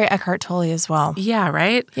feels very Eckhart Tolle as well. Yeah,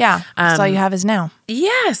 right? Yeah. That's all you have is now.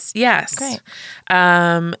 Yes. Great. So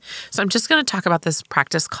I'm just going to talk about this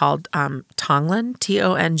practice called Tonglen,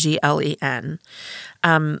 Tonglen,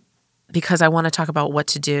 because I want to talk about what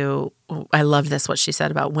to do. I love this, what she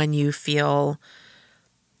said about when you feel,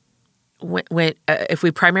 if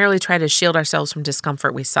we primarily try to shield ourselves from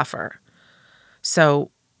discomfort, we suffer.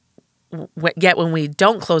 So yet when we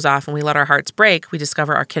don't close off and we let our hearts break, we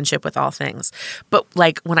discover our kinship with all things. But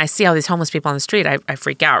like when I see all these homeless people on the street, I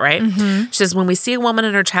freak out, right? Mm-hmm. She says, when we see a woman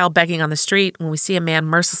and her child begging on the street, when we see a man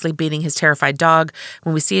mercilessly beating his terrified dog,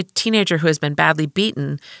 when we see a teenager who has been badly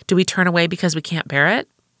beaten, do we turn away because we can't bear it?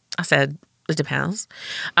 I said, it depends.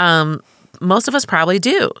 Most of us probably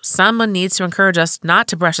do. Someone needs to encourage us not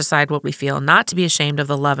to brush aside what we feel, not to be ashamed of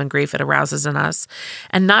the love and grief it arouses in us,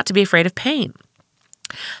 and not to be afraid of pain.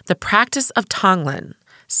 The practice of Tonglen,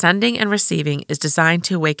 sending and receiving, is designed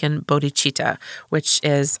to awaken bodhicitta, which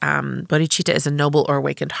is, bodhicitta is a noble or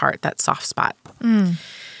awakened heart, that soft spot.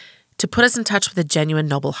 To put us in touch with a genuine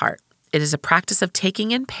noble heart. It is a practice of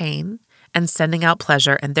taking in pain and sending out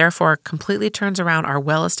pleasure, and therefore completely turns around our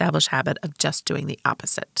well-established habit of just doing the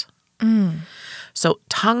opposite. So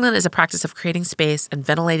Tonglen is a practice of creating space and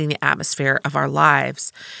ventilating the atmosphere of our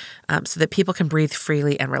lives so that people can breathe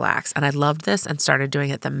freely and relax. And I loved this and started doing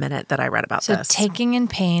it the minute that I read about this. So taking in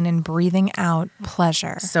pain and breathing out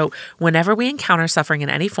pleasure. So whenever we encounter suffering in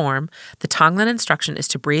any form, the Tonglen instruction is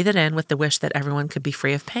to breathe it in with the wish that everyone could be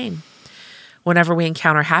free of pain. Whenever we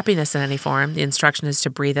encounter happiness in any form, the instruction is to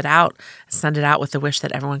breathe it out, send it out with the wish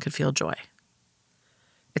that everyone could feel joy.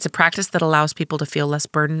 It's a practice that allows people to feel less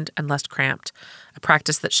burdened and less cramped, a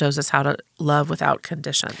practice that shows us how to love without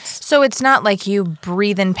conditions. So it's not like you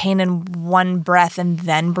breathe in pain in one breath and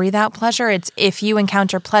then breathe out pleasure. It's if you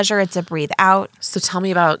encounter pleasure, it's a breathe out. So tell me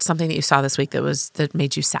about something that you saw this week that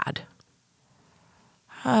made you sad.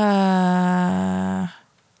 Oh,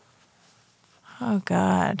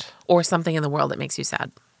 God. Or something in the world that makes you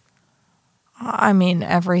sad. I mean,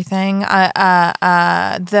 everything. The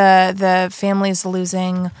families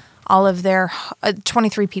losing all of their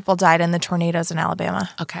 23 people died in the tornadoes in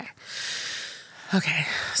Alabama. Okay.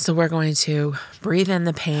 So we're going to breathe in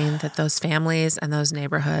the pain that those families and those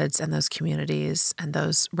neighborhoods and those communities and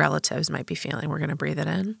those relatives might be feeling. We're going to breathe it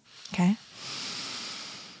in. Okay.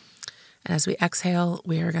 And as we exhale,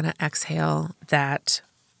 we are going to exhale that.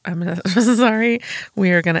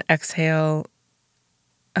 We are going to exhale.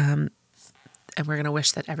 And we're going to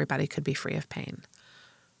wish that everybody could be free of pain.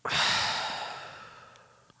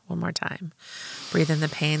 One more time. Breathe in the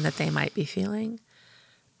pain that they might be feeling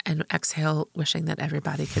and exhale, wishing that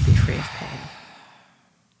everybody could be free of pain.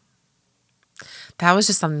 That was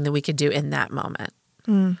just something that we could do in that moment,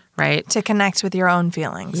 right? To connect with your own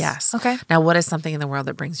feelings. Yes. Okay. Now, what is something in the world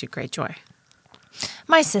that brings you great joy?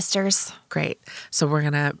 My sisters. Great. So we're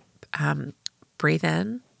going to breathe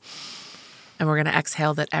in. And we're going to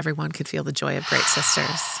exhale that everyone could feel the joy of great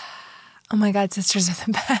sisters. Oh my God, sisters are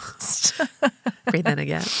the best. Breathe in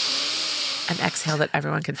again. And exhale that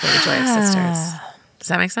everyone could feel the joy of sisters. Does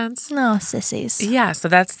that make sense? No, sissies. Yeah, so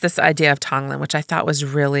that's this idea of Tonglen, which I thought was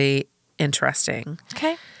really interesting.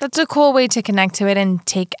 Okay. That's a cool way to connect to it and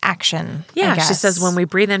take action. Yeah, she says when we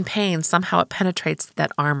breathe in pain, somehow it penetrates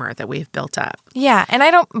that armor that we've built up. Yeah, and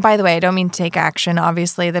by the way, I don't mean take action,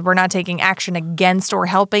 obviously, that we're not taking action against or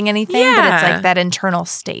helping anything, but it's like that internal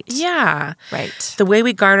state. Yeah. Right. The way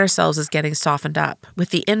we guard ourselves is getting softened up.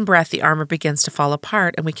 With the in-breath, the armor begins to fall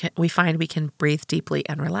apart, and we find we can breathe deeply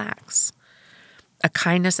and relax. A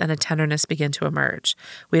kindness and a tenderness begin to emerge.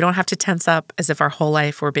 We don't have to tense up as if our whole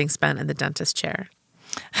life were being spent in the dentist chair.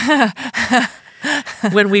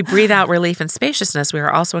 When we breathe out relief and spaciousness, we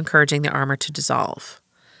are also encouraging the armor to dissolve.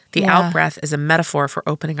 The out-breath is a metaphor for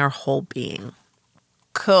opening our whole being.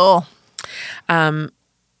 Cool.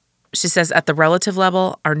 She says, at the relative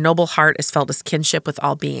level, our noble heart is felt as kinship with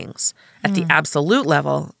all beings. At the absolute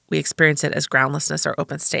level, we experience it as groundlessness or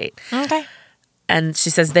open state. Okay. And she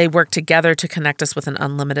says they work together to connect us with an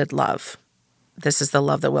unlimited love. This is the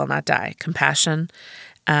love that will not die. Compassion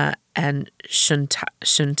and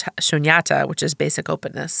shunyata, which is basic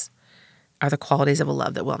openness, are the qualities of a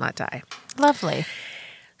love that will not die. Lovely.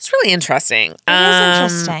 It's really interesting. It is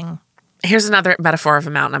interesting. Here's another metaphor of a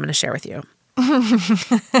mountain I'm going to share with you.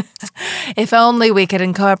 If only we could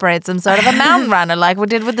incorporate some sort of a mountain runner like we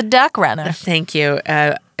did with the duck runner. Thank you.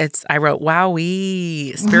 I wrote,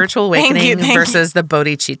 wowee, spiritual awakening versus the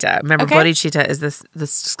bodhicitta. Remember, bodhicitta is this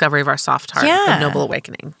discovery of our soft heart, the noble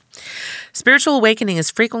awakening. Spiritual awakening is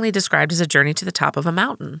frequently described as a journey to the top of a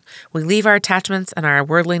mountain. We leave our attachments and our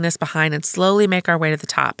worldliness behind and slowly make our way to the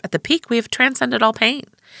top. At the peak, we have transcended all pain.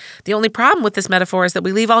 The only problem with this metaphor is that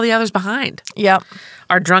we leave all the others behind. Yep.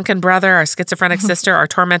 Our drunken brother, our schizophrenic sister, our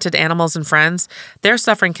tormented animals and friends, their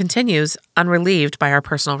suffering continues unrelieved by our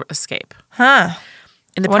personal escape. Huh.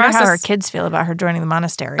 In the I wonder process, how her kids feel about her joining the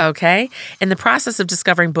monastery. Okay. In the process of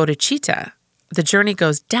discovering bodhicitta, the journey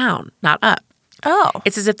goes down, not up. Oh.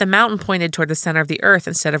 It's as if the mountain pointed toward the center of the earth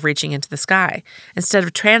instead of reaching into the sky. Instead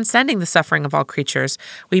of transcending the suffering of all creatures,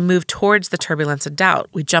 we move towards the turbulence and doubt.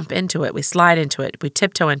 We jump into it. We slide into it. We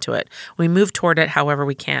tiptoe into it. We move toward it however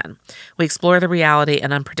we can. We explore the reality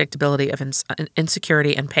and unpredictability of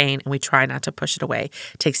insecurity and pain, and we try not to push it away.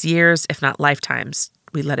 It takes years, if not lifetimes.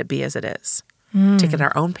 We let it be as it is. Take it at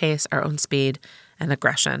our own pace, our own speed, and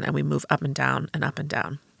aggression, and we move up and down and up and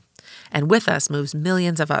down. And with us moves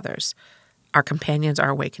millions of others. Our companions are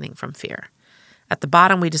awakening from fear. At the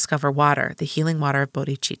bottom, we discover water, the healing water of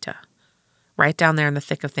bodhicitta. Right down there in the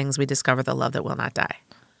thick of things, we discover the love that will not die.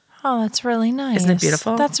 Oh, that's really nice. Isn't it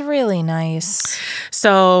beautiful? That's really nice.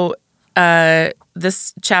 So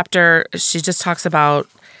this chapter, she just talks about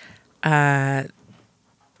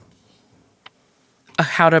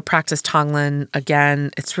how to practice Tonglen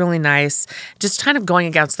again. It's really nice. Just kind of going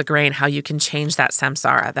against the grain, how you can change that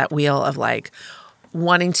samsara, that wheel of like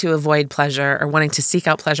wanting to avoid pleasure or wanting to seek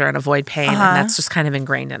out pleasure and avoid pain. And that's just kind of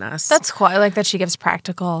ingrained in us. That's cool. I like that she gives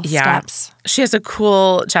practical steps. She has a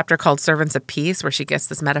cool chapter called Servants of Peace, where she gets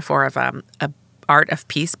this metaphor of a art of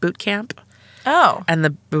peace boot camp. Oh. And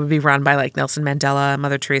it would be run by like Nelson Mandela,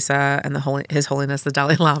 Mother Teresa, and His Holiness the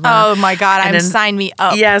Dalai Lama. Oh my God, sign me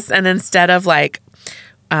up. Yes, and instead of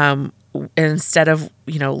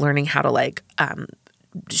learning how to like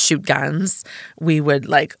shoot guns, we would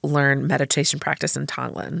like learn meditation practice in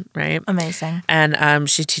Tonglen, right? Amazing. And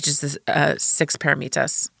she teaches this 6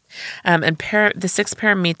 paramitas. The 6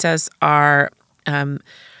 paramitas are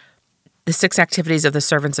the 6 activities of the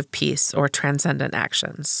servants of peace, or transcendent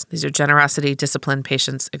actions. These are generosity, discipline,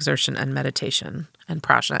 patience, exertion, and meditation. And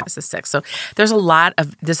prajna is the 6th. So there's a lot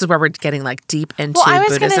of, this is where we're getting like deep into Buddhism. Well, I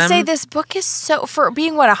was going to say this book is so, for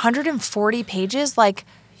being 140 pages, like,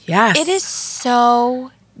 yes, it is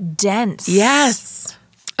so dense. Yes.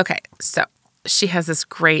 Okay, so she has this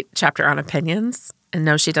great chapter on opinions. And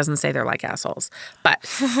no, she doesn't say they're like assholes. But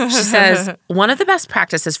she says, one of the best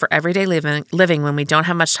practices for everyday living when we don't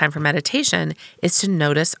have much time for meditation is to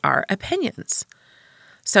notice our opinions.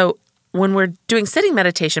 So when we're doing sitting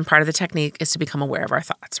meditation, part of the technique is to become aware of our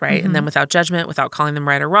thoughts, right? Mm-hmm. And then without judgment, without calling them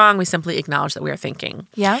right or wrong, we simply acknowledge that we are thinking.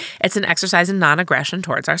 Yeah. It's an exercise in non-aggression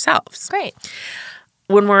towards ourselves. Great.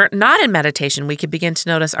 When we're not in meditation, we can begin to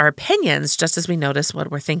notice our opinions just as we notice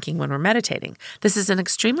what we're thinking when we're meditating. This is an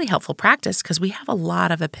extremely helpful practice because we have a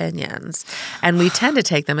lot of opinions and we tend to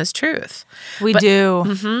take them as truth. We do.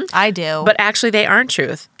 Mm-hmm. I do. But actually, they aren't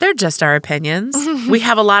truth. They're just our opinions. We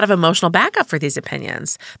have a lot of emotional backup for these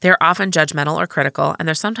opinions. They're often judgmental or critical, and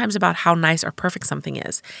they're sometimes about how nice or perfect something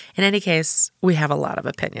is. In any case, we have a lot of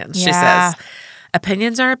opinions, she says.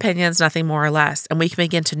 Opinions are opinions, nothing more or less, and we can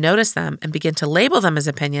begin to notice them and begin to label them as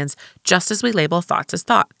opinions just as we label thoughts as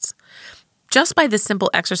thoughts. Just by this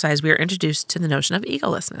simple exercise, we are introduced to the notion of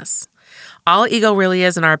egolessness. All ego really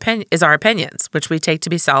is our opinions, which we take to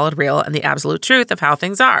be solid, real, and the absolute truth of how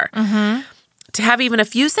things are. Mm-hmm. To have even a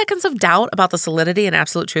few seconds of doubt about the solidity and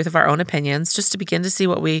absolute truth of our own opinions, just to begin to see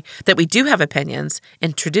that we do have opinions,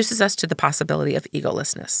 introduces us to the possibility of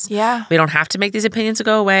egolessness. Yeah. We don't have to make these opinions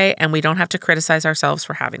go away, and we don't have to criticize ourselves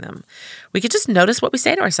for having them. We could just notice what we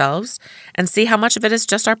say to ourselves and see how much of it is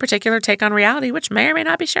just our particular take on reality, which may or may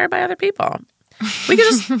not be shared by other people. We can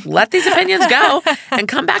just let these opinions go and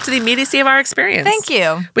come back to the immediacy of our experience. Thank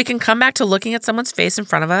you. We can come back to looking at someone's face in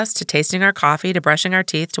front of us, to tasting our coffee, to brushing our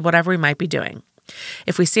teeth, to whatever we might be doing.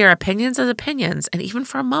 If we see our opinions as opinions and even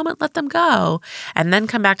for a moment let them go and then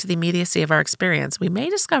come back to the immediacy of our experience, we may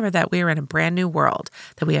discover that we are in a brand new world,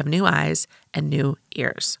 that we have new eyes and new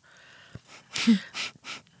ears.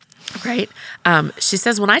 Right? She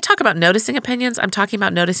says, when I talk about noticing opinions, I'm talking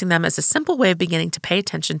about noticing them as a simple way of beginning to pay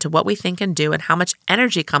attention to what we think and do and how much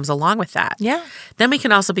energy comes along with that. Yeah. Then we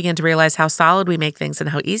can also begin to realize how solid we make things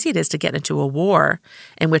and how easy it is to get into a war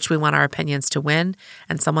in which we want our opinions to win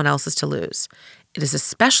and someone else's to lose. It is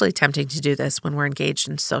especially tempting to do this when we're engaged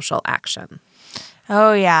in social action.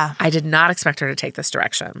 Oh, yeah. I did not expect her to take this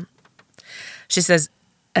direction. She says,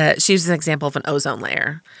 she uses an example of an ozone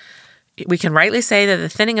layer. We can rightly say that the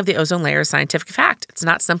thinning of the ozone layer is a scientific fact. It's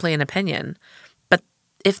not simply an opinion. But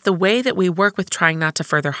if the way that we work with trying not to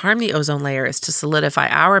further harm the ozone layer is to solidify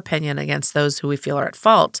our opinion against those who we feel are at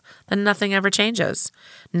fault, then nothing ever changes.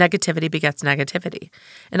 Negativity begets negativity.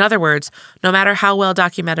 In other words, no matter how well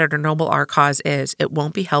documented or noble our cause is, it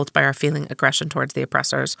won't be helped by our feeling aggression towards the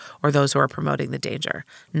oppressors or those who are promoting the danger.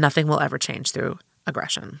 Nothing will ever change through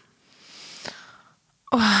aggression.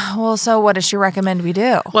 Well, so what does she recommend we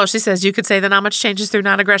do? Well, she says you could say that not much changes through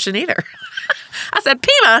non-aggression either. I said,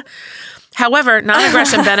 Pima. However,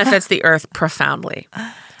 non-aggression benefits the earth profoundly.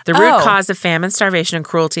 The root cause of famine, starvation, and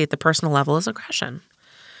cruelty at the personal level is aggression.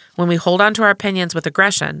 When we hold on to our opinions with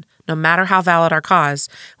aggression, no matter how valid our cause,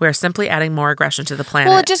 we are simply adding more aggression to the planet.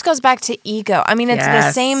 Well, it just goes back to ego. I mean, it's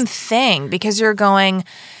the same thing because you're going,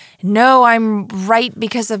 no, I'm right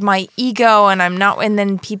because of my ego and I'm not, and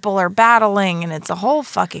then people are battling and it's a whole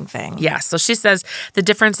fucking thing. Yeah. So she says the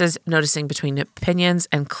difference is noticing between opinions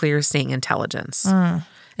and clear seeing intelligence.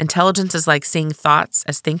 Intelligence is like seeing thoughts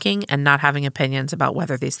as thinking and not having opinions about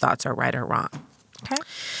whether these thoughts are right or wrong. Okay.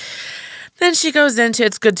 Then she goes into,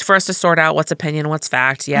 it's good for us to sort out what's opinion, what's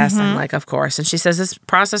fact. Yes, I'm like, of course. And she says this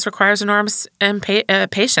process requires enormous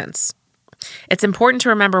patience. It's important to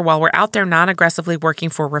remember while we're out there non-aggressively working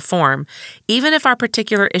for reform, even if our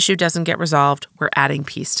particular issue doesn't get resolved, we're adding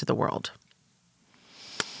peace to the world.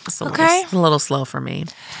 It's a little slow for me.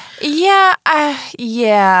 Yeah,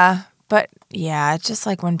 but Yeah, it's just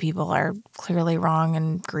like when people are clearly wrong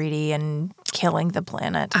and greedy and killing the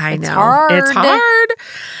planet. I It's know. hard. It's hard.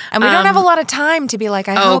 And we don't have a lot of time to be like,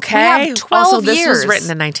 I hope we have 12 Also, this years. was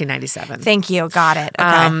written in 1997. Thank you. Got it.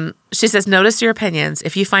 Okay. She says, notice your opinions.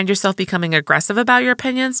 If you find yourself becoming aggressive about your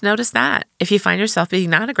opinions, notice that. If you find yourself being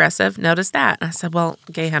non-aggressive, notice that. And I said, well,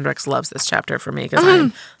 Gay Hendricks loves this chapter for me because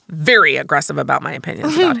I'm very aggressive about my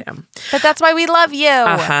opinions about him. But that's why we love you.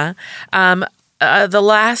 The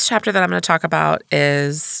last chapter that I'm going to talk about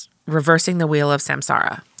is reversing the wheel of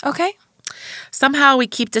samsara. Okay. Somehow we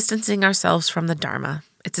keep distancing ourselves from the Dharma.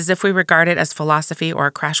 It's as if we regard it as philosophy or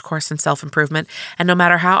a crash course in self-improvement, and no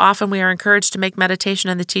matter how often we are encouraged to make meditation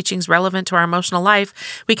and the teachings relevant to our emotional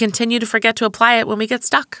life, we continue to forget to apply it when we get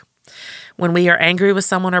stuck. When we are angry with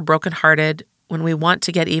someone or brokenhearted, when we want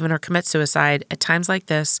to get even or commit suicide, at times like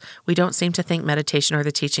this, we don't seem to think meditation or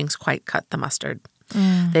the teachings quite cut the mustard.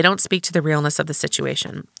 They don't speak to the realness of the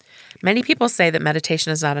situation. Many people say that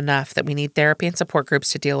meditation is not enough, that we need therapy and support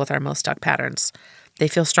groups to deal with our most stuck patterns. They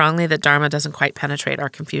feel strongly that Dharma doesn't quite penetrate our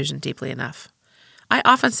confusion deeply enough. I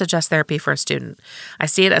often suggest therapy for a student. I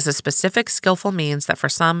see it as a specific, skillful means that for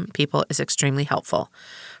some people is extremely helpful.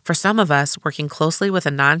 For some of us, working closely with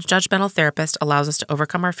a non-judgmental therapist allows us to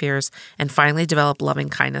overcome our fears and finally develop loving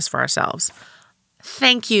kindness for ourselves.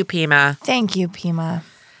 Thank you, Pima. Thank you, Pima.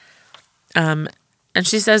 And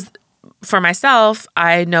she says, for myself,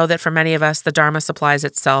 I know that for many of us, the Dharma supplies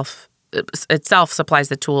itself supplies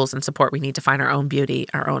the tools and support we need to find our own beauty,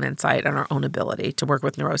 our own insight, and our own ability to work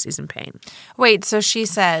with neuroses and pain. Wait, so she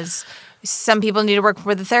says some people need to work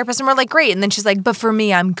with a therapist, and we're like, great. And then she's like, but for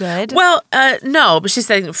me, I'm good. Well, no, but she's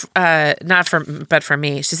saying but for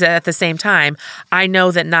me. She said at the same time, I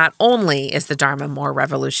know that not only is the Dharma more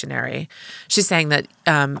revolutionary, she's saying that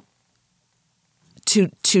to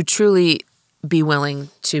truly be willing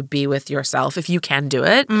to be with yourself, if you can do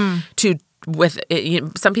it,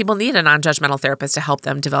 some people need a non-judgmental therapist to help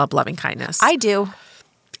them develop loving kindness. I do.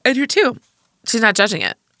 I do too. She's not judging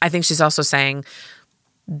it. I think she's also saying,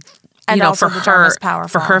 And also for the Dharma's her,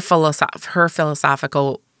 powerful. her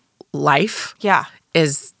philosophical life, Yeah.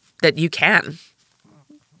 is that you can.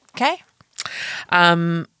 Okay.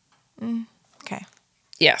 Okay.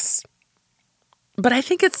 Yes. But I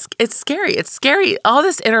think it's scary. It's scary. All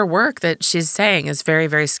this inner work that she's saying is very,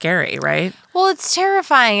 very scary, right? Well, it's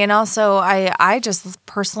terrifying. And also, I just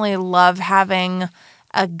personally love having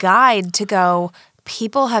a guide to go,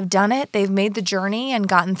 people have done it. They've made the journey and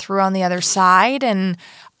gotten through on the other side. And,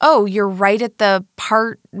 oh, you're right at the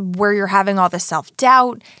part where you're having all the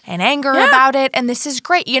self-doubt and anger about it. And this is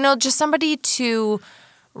great. Just somebody to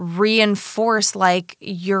reinforce, like,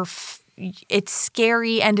 it's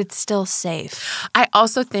scary and it's still safe. I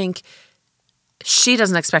also think she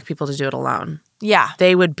doesn't expect people to do it alone. Yeah.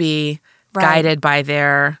 They would be guided by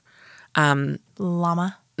their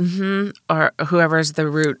Lama. or whoever's the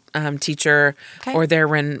root teacher, or their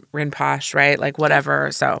Rinpoche, right? Like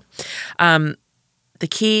whatever. So the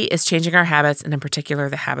key is changing our habits, and in particular,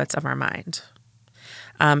 the habits of our mind.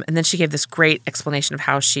 And then she gave this great explanation of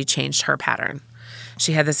how she changed her pattern.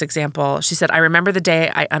 She had this example. She said, I remember the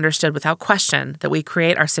day I understood without question that we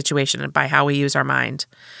create our situation by how we use our mind,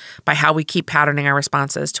 by how we keep patterning our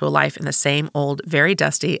responses to a life in the same old, very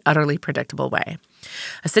dusty, utterly predictable way.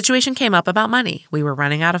 A situation came up about money. We were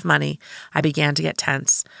running out of money. I began to get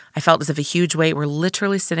tense. I felt as if a huge weight were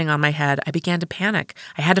literally sitting on my head. I began to panic.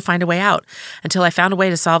 I had to find a way out. Until I found a way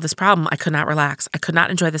to solve this problem, I could not relax. I could not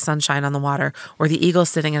enjoy the sunshine on the water or the eagle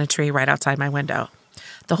sitting in a tree right outside my window.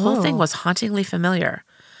 The whole thing was hauntingly familiar.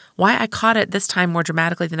 Why I caught it this time more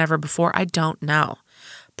dramatically than ever before, I don't know.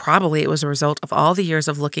 Probably it was a result of all the years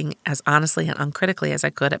of looking as honestly and uncritically as I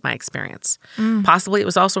could at my experience. Possibly it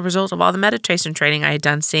was also a result of all the meditation training I had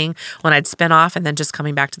done, seeing when I'd spin off and then just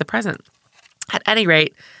coming back to the present. At any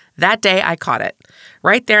rate, that day I caught it.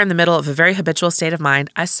 Right there in the middle of a very habitual state of mind,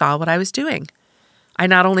 I saw what I was doing. I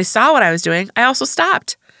not only saw what I was doing, I also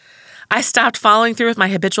stopped. I stopped following through with my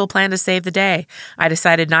habitual plan to save the day. I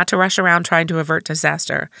decided not to rush around trying to avert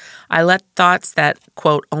disaster. I let thoughts that,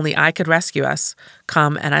 quote, only I could rescue us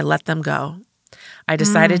come, and I let them go. I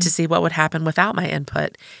decided to see what would happen without my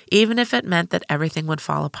input, even if it meant that everything would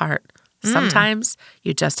fall apart. Sometimes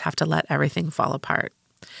you just have to let everything fall apart.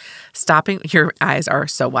 Your eyes are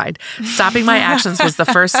so wide. Stopping my actions was the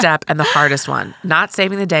first step and the hardest one. Not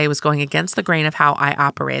saving the day was going against the grain of how I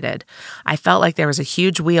operated. I felt like there was a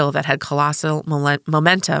huge wheel that had colossal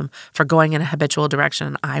momentum for going in a habitual direction,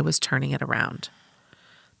 and I was turning it around.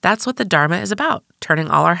 That's what the Dharma is about, turning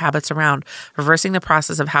all our habits around, reversing the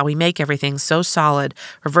process of how we make everything so solid,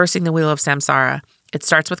 reversing the wheel of samsara. It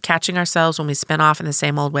starts with catching ourselves when we spin off in the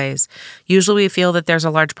same old ways. Usually we feel that there's a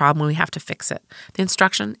large problem and we have to fix it. The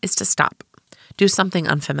instruction is to stop. Do something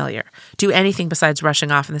unfamiliar. Do anything besides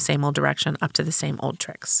rushing off in the same old direction up to the same old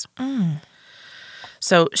tricks.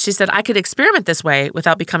 So she said, I could experiment this way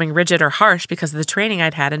without becoming rigid or harsh because of the training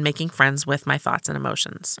I'd had in making friends with my thoughts and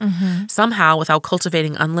emotions. Somehow, without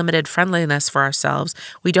cultivating unlimited friendliness for ourselves,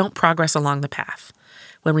 we don't progress along the path.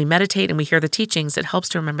 When we meditate and we hear the teachings, it helps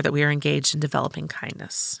to remember that we are engaged in developing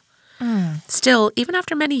kindness. Still, even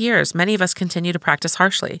after many years, many of us continue to practice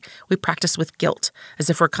harshly. We practice with guilt, as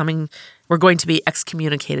if we're going to be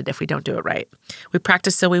excommunicated if we don't do it right. We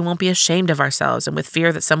practice so we won't be ashamed of ourselves and with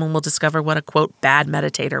fear that someone will discover what a, quote, bad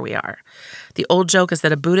meditator we are. The old joke is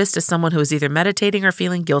that a Buddhist is someone who is either meditating or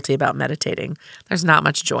feeling guilty about meditating. There's not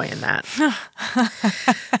much joy in that.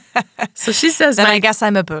 So she says, then I guess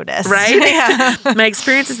I'm a Buddhist. Right? Yeah. My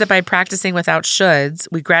experience is that by practicing without shoulds,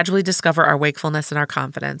 we gradually discover our wakefulness and our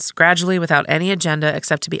confidence. Gradually, without any agenda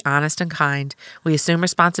except to be honest and kind, we assume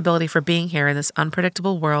responsibility for being here in this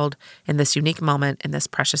unpredictable world, in this unique moment, in this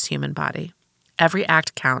precious human body. Every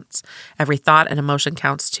act counts. Every thought and emotion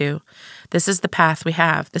counts too. This is the path we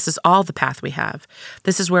have. This is all the path we have.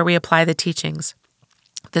 This is where we apply the teachings.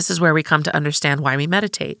 This is where we come to understand why we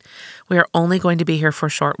meditate. We are only going to be here for a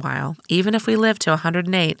short while. Even if we live to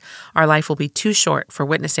 108, our life will be too short for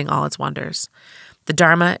witnessing all its wonders. The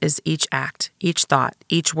Dharma is each act, each thought,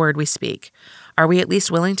 each word we speak. Are we at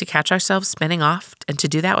least willing to catch ourselves spinning off and to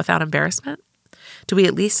do that without embarrassment? Do we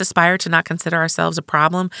at least aspire to not consider ourselves a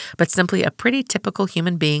problem, but simply a pretty typical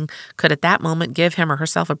human being could at that moment give him or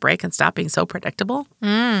herself a break and stop being so predictable?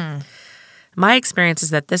 My experience is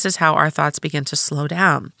that this is how our thoughts begin to slow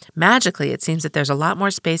down. Magically, it seems that there's a lot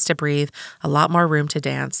more space to breathe, a lot more room to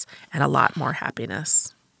dance, and a lot more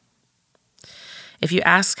happiness. If you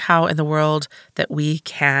ask how in the world that we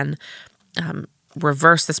can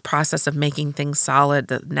reverse this process of making things solid,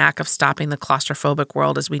 the knack of stopping the claustrophobic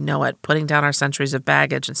world as we know it, putting down our centuries of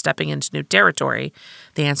baggage and stepping into new territory,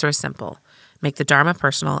 the answer is simple. Make the Dharma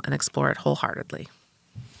personal and explore it wholeheartedly.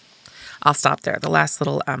 I'll stop there. The last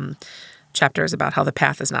little chapter is about how the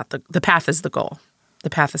path is not the path is the goal. The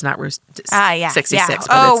path is not Route 66. Yeah.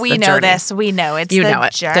 But we know journey. this. We know it's you the know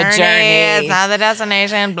it. journey. The journey. It's not the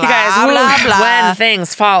destination. Blah, You guys, blah, blah. when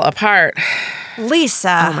things fall apart.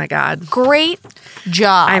 Lisa. Oh my God. Great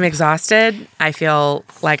job. I'm exhausted. I feel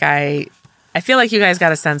like you guys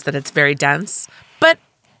got a sense that it's very dense, but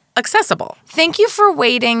accessible. Thank you for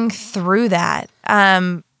wading through that.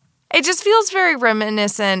 It just feels very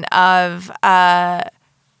reminiscent of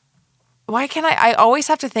why can't I always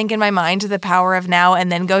have to think in my mind the power of now and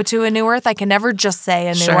then go to a new earth. I can never just say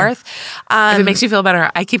a new earth. If it makes you feel better,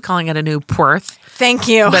 I keep calling it a new Pworth. Thank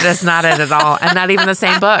you. But it's not it at all. And not even the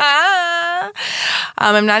same book.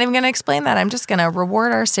 I'm not even going to explain that. I'm just going to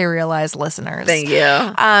reward our serialized listeners. Thank you.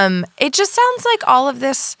 It just sounds like all of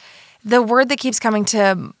this, the word that keeps coming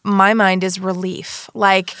to my mind is relief.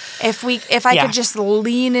 Like if I could just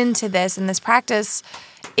lean into this and this practice,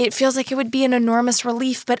 it feels like it would be an enormous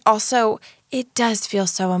relief, but also it does feel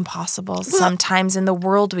so impossible sometimes in the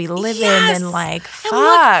world we live in and like, fuck.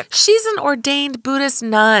 And look, she's an ordained Buddhist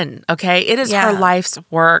nun, okay? It is her life's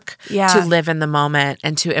work to live in the moment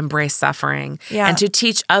and to embrace suffering and to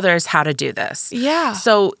teach others how to do this. Yeah.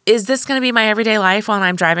 So is this going to be my everyday life when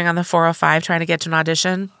I'm driving on the 405 trying to get to an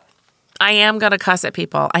audition? I am going to cuss at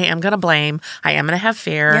people. I am going to blame. I am going to have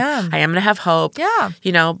fear. Yeah. I am going to have hope. Yeah.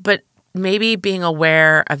 You know, but maybe being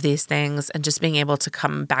aware of these things and just being able to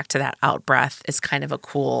come back to that out breath is kind of a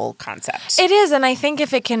cool concept. It is, and I think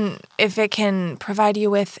if it can provide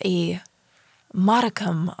you with a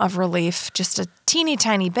modicum of relief, just a teeny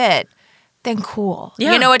tiny bit, then cool.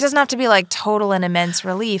 Yeah. You know, it doesn't have to be like total and immense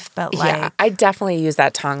relief, but like I definitely use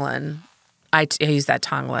that Tonglen. I use that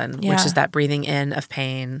Tonglen, which Yeah. is that breathing in of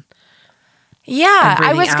pain. Yeah,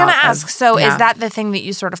 I breathing was going to out ask. of- So yeah. is that the thing that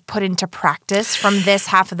you sort of put into practice from this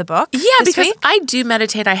half of the book? Yeah, this because week? I do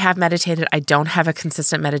meditate. I have meditated. I don't have a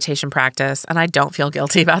consistent meditation practice, and I don't feel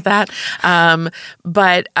guilty about that.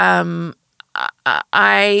 But I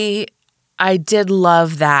did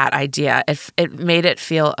love that idea. It made it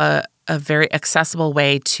feel a very accessible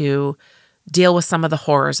way to deal with some of the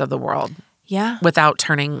horrors of the world. Yeah. Without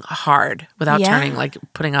turning hard, without Yeah. turning like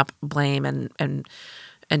putting up blame and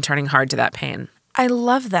turning hard to that pain. I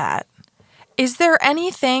love that. Is there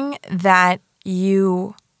anything that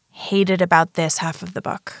you hated about this half of the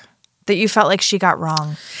book that you felt like she got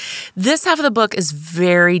wrong? This half of the book is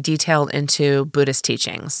very detailed into Buddhist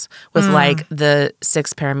teachings with like the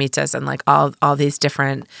 6 paramitas and like all these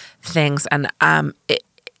different things. And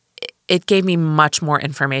it gave me much more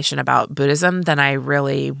information about Buddhism than I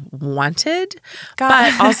really wanted.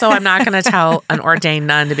 But also, I'm not going to tell an ordained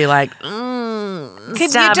nun to be like, could you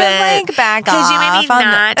stop just it. like back Could off? you maybe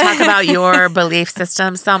not talk about your belief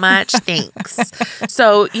system so much? Thanks.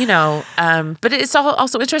 So, but it's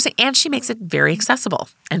also interesting. And she makes it very accessible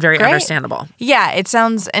and very understandable. Yeah, it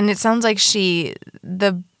sounds like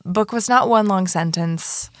the book was not one long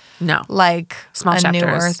sentence. No. Like Small A chapters. New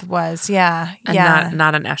Earth was. Yeah. And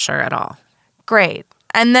not an Escher at all. Great.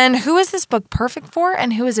 And then who is this book perfect for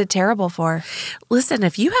and who is it terrible for? Listen,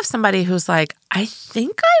 if you have somebody who's like, I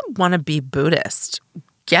think I want to be Buddhist,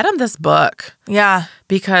 get them this book. Yeah.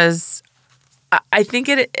 Because I think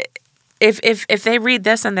if they read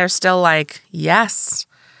this and they're still like, yes,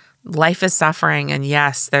 life is suffering and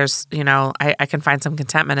yes, there's, I can find some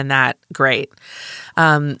contentment in that, great.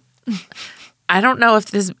 I don't know if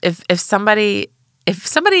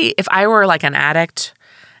I were like an addict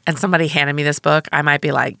and somebody handed me this book, I might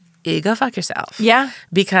be like, go fuck yourself. Yeah.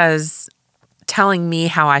 Because telling me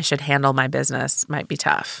how I should handle my business might be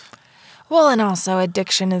tough. Well, and also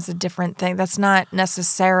addiction is a different thing. That's not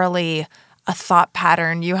necessarily a thought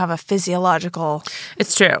pattern. You have a physiological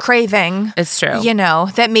craving. It's true.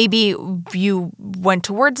 That maybe you went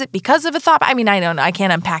towards it because of a thought. I mean, I don't know. I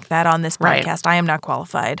can't unpack that on this podcast. Right. I am not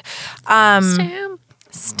qualified.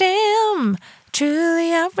 Stem.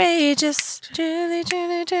 Truly outrageous. Truly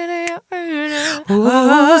outrageous.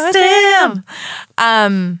 Ooh,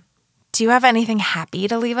 Stem. Do you have anything happy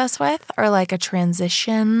to leave us with or like a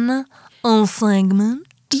transition segment?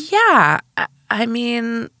 Yeah. I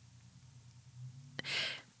mean,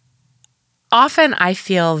 often I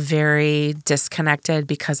feel very disconnected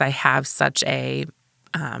because I have such a,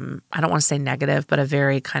 I don't want to say negative, but a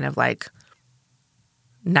very kind of like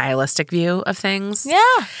nihilistic view of things.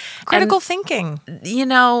 Yeah. Critical thinking.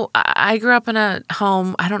 I grew up in a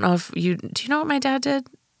home, I don't know do you know what my dad did?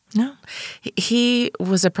 No. He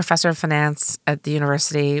was a professor of finance at the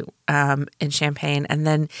university in Champaign, and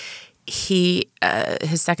then his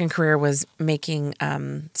second career was making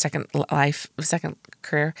second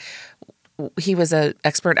career. He was an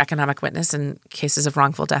expert economic witness in cases of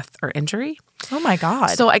wrongful death or injury. Oh my God.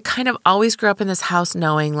 So I kind of always grew up in this house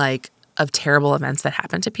knowing like of terrible events that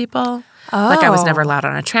happened to people. Oh. Like I was never allowed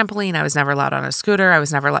on a trampoline. I was never allowed on a scooter. I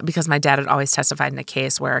was never allowed, because my dad had always testified in a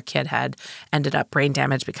case where a kid had ended up brain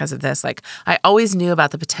damaged because of this. Like I always knew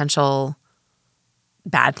about the potential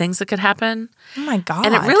bad things that could happen. Oh my God.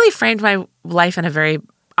 And it really framed my life in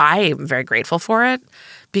I am very grateful for it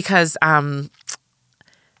because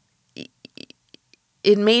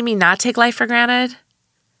it made me not take life for granted.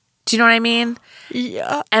 Do you know what I mean?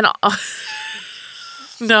 Yeah. And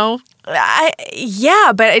no.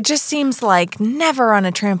 Yeah, but it just seems like never on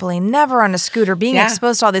a trampoline, never on a scooter, being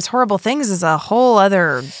exposed to all these horrible things is a whole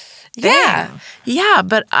other thing. Yeah,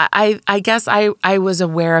 but I guess I was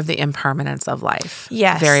aware of the impermanence of life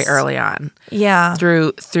very early on. Yeah.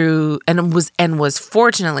 Through and was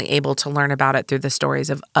fortunately able to learn about it through the stories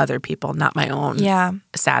of other people, not my own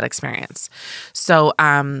sad experience. So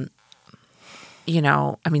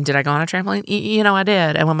I mean, did I go on a trampoline? I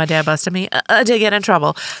did. And when my dad busted me, I did get in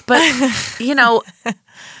trouble. But,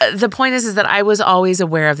 the point is that I was always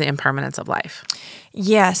aware of the impermanence of life.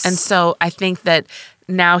 Yes. And so I think that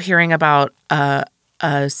now hearing about a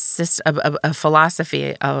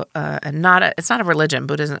philosophy, it's not a religion.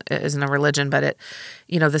 Buddhism isn't a religion, but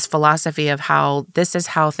this philosophy of how this is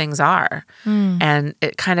how things are. And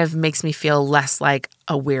it kind of makes me feel less like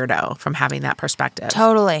a weirdo from having that perspective.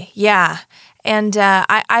 Totally. Yeah. And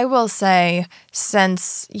I will say,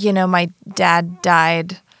 since, my dad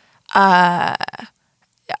died,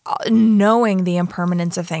 knowing the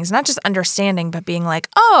impermanence of things, not just understanding, but being like,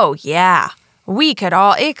 oh, yeah,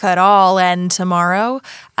 it could all end tomorrow,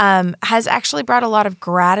 has actually brought a lot of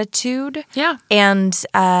gratitude. Yeah. And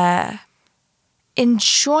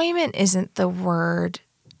enjoyment isn't the word.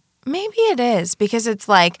 Maybe it is, because it's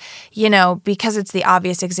like, because it's the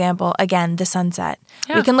obvious example, again, the sunset.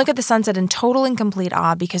 Yeah. We can look at the sunset in total and complete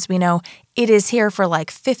awe because we know it is here for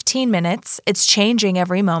like 15 minutes. It's changing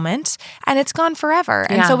every moment and it's gone forever.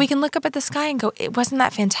 And so we can look up at the sky and go, it wasn't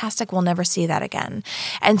that fantastic? We'll never see that again.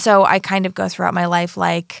 And so I kind of go throughout my life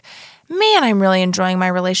like, man, I'm really enjoying my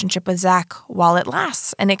relationship with Zach while it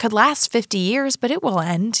lasts. And it could last 50 years, but it will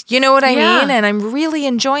end. You know what I mean? And I'm really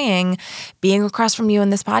enjoying being across from you in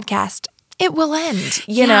this podcast. It will end,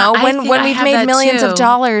 when we've made millions of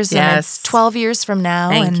dollars and it's 12 years from now.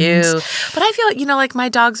 Thank you. But I feel like my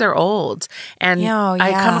dogs are old and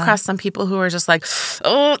I come across some people who are just like,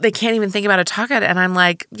 oh, they can't even think about a target. And I'm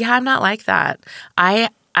like, yeah, I'm not like that.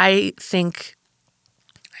 I think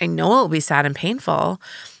I know it will be sad and painful,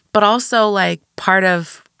 But also, like, part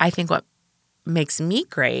of, I think, what makes me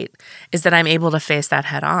great is that I'm able to face that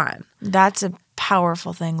head on. That's a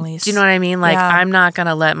powerful thing, Lisa. Do you know what I mean? Like, Yeah. I'm not going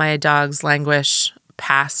to let my dogs languish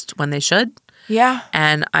past when they should. Yeah.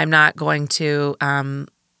 And I'm not going to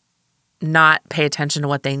not pay attention to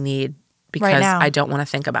what they need because now. I don't want to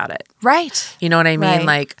think about it. Right. You know what I mean? Right.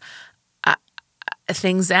 Like,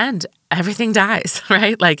 things end. Everything dies,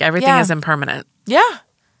 right? Like, everything Yeah. is impermanent. Yeah.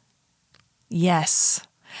 Yes.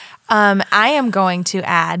 I am going to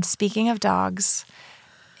add, speaking of dogs,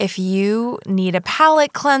 if you need a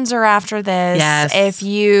palate cleanser after this, Yes. if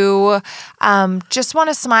you just want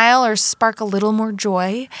to smile or spark a little more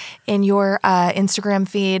joy in your Instagram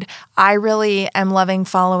feed, I really am loving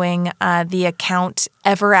following the account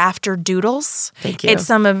Ever After Doodles. Thank you. It's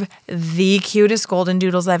some of the cutest golden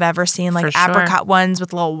doodles I've ever seen, like For sure. apricot ones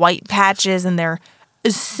with little white patches, and they're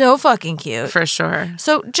so fucking cute. For sure.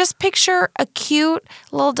 So just picture a cute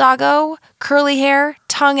little doggo, curly hair,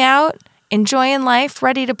 tongue out, enjoying life,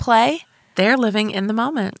 ready to play. They're living in the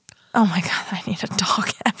moment. Oh my God, I need a dog,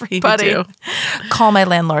 everybody. You do. Call my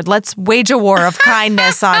landlord. Let's wage a war of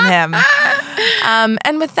kindness on him.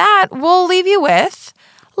 And with that, we'll leave you with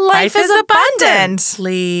Life is abundant.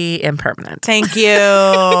 Abundantly impermanent. Thank you.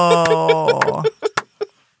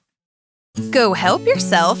 Go Help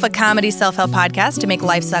Yourself, a comedy self-help podcast to make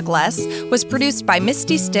life suck less, was produced by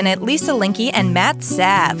Misty Stinnett, Lisa Linky, and Matt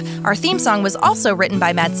Sav. Our theme song was also written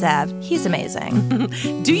by Matt Sav. He's amazing.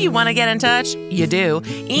 Do you want to get in touch? You do.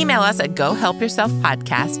 Email us at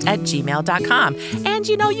gohelpyourselfpodcast@gmail.com. And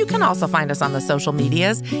you can also find us on the social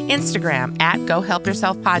medias, Instagram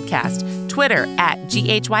 @gohelpyourselfpodcast, Twitter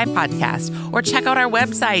 @GHYpodcast, or check out our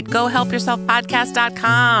website,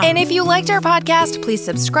 gohelpyourselfpodcast.com. And if you liked our podcast, please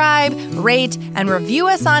subscribe, rate, and review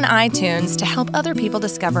us on iTunes to help other people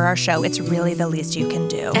discover our show. It's really the least you can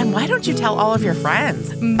do. And why don't you tell all of your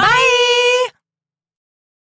friends? Bye!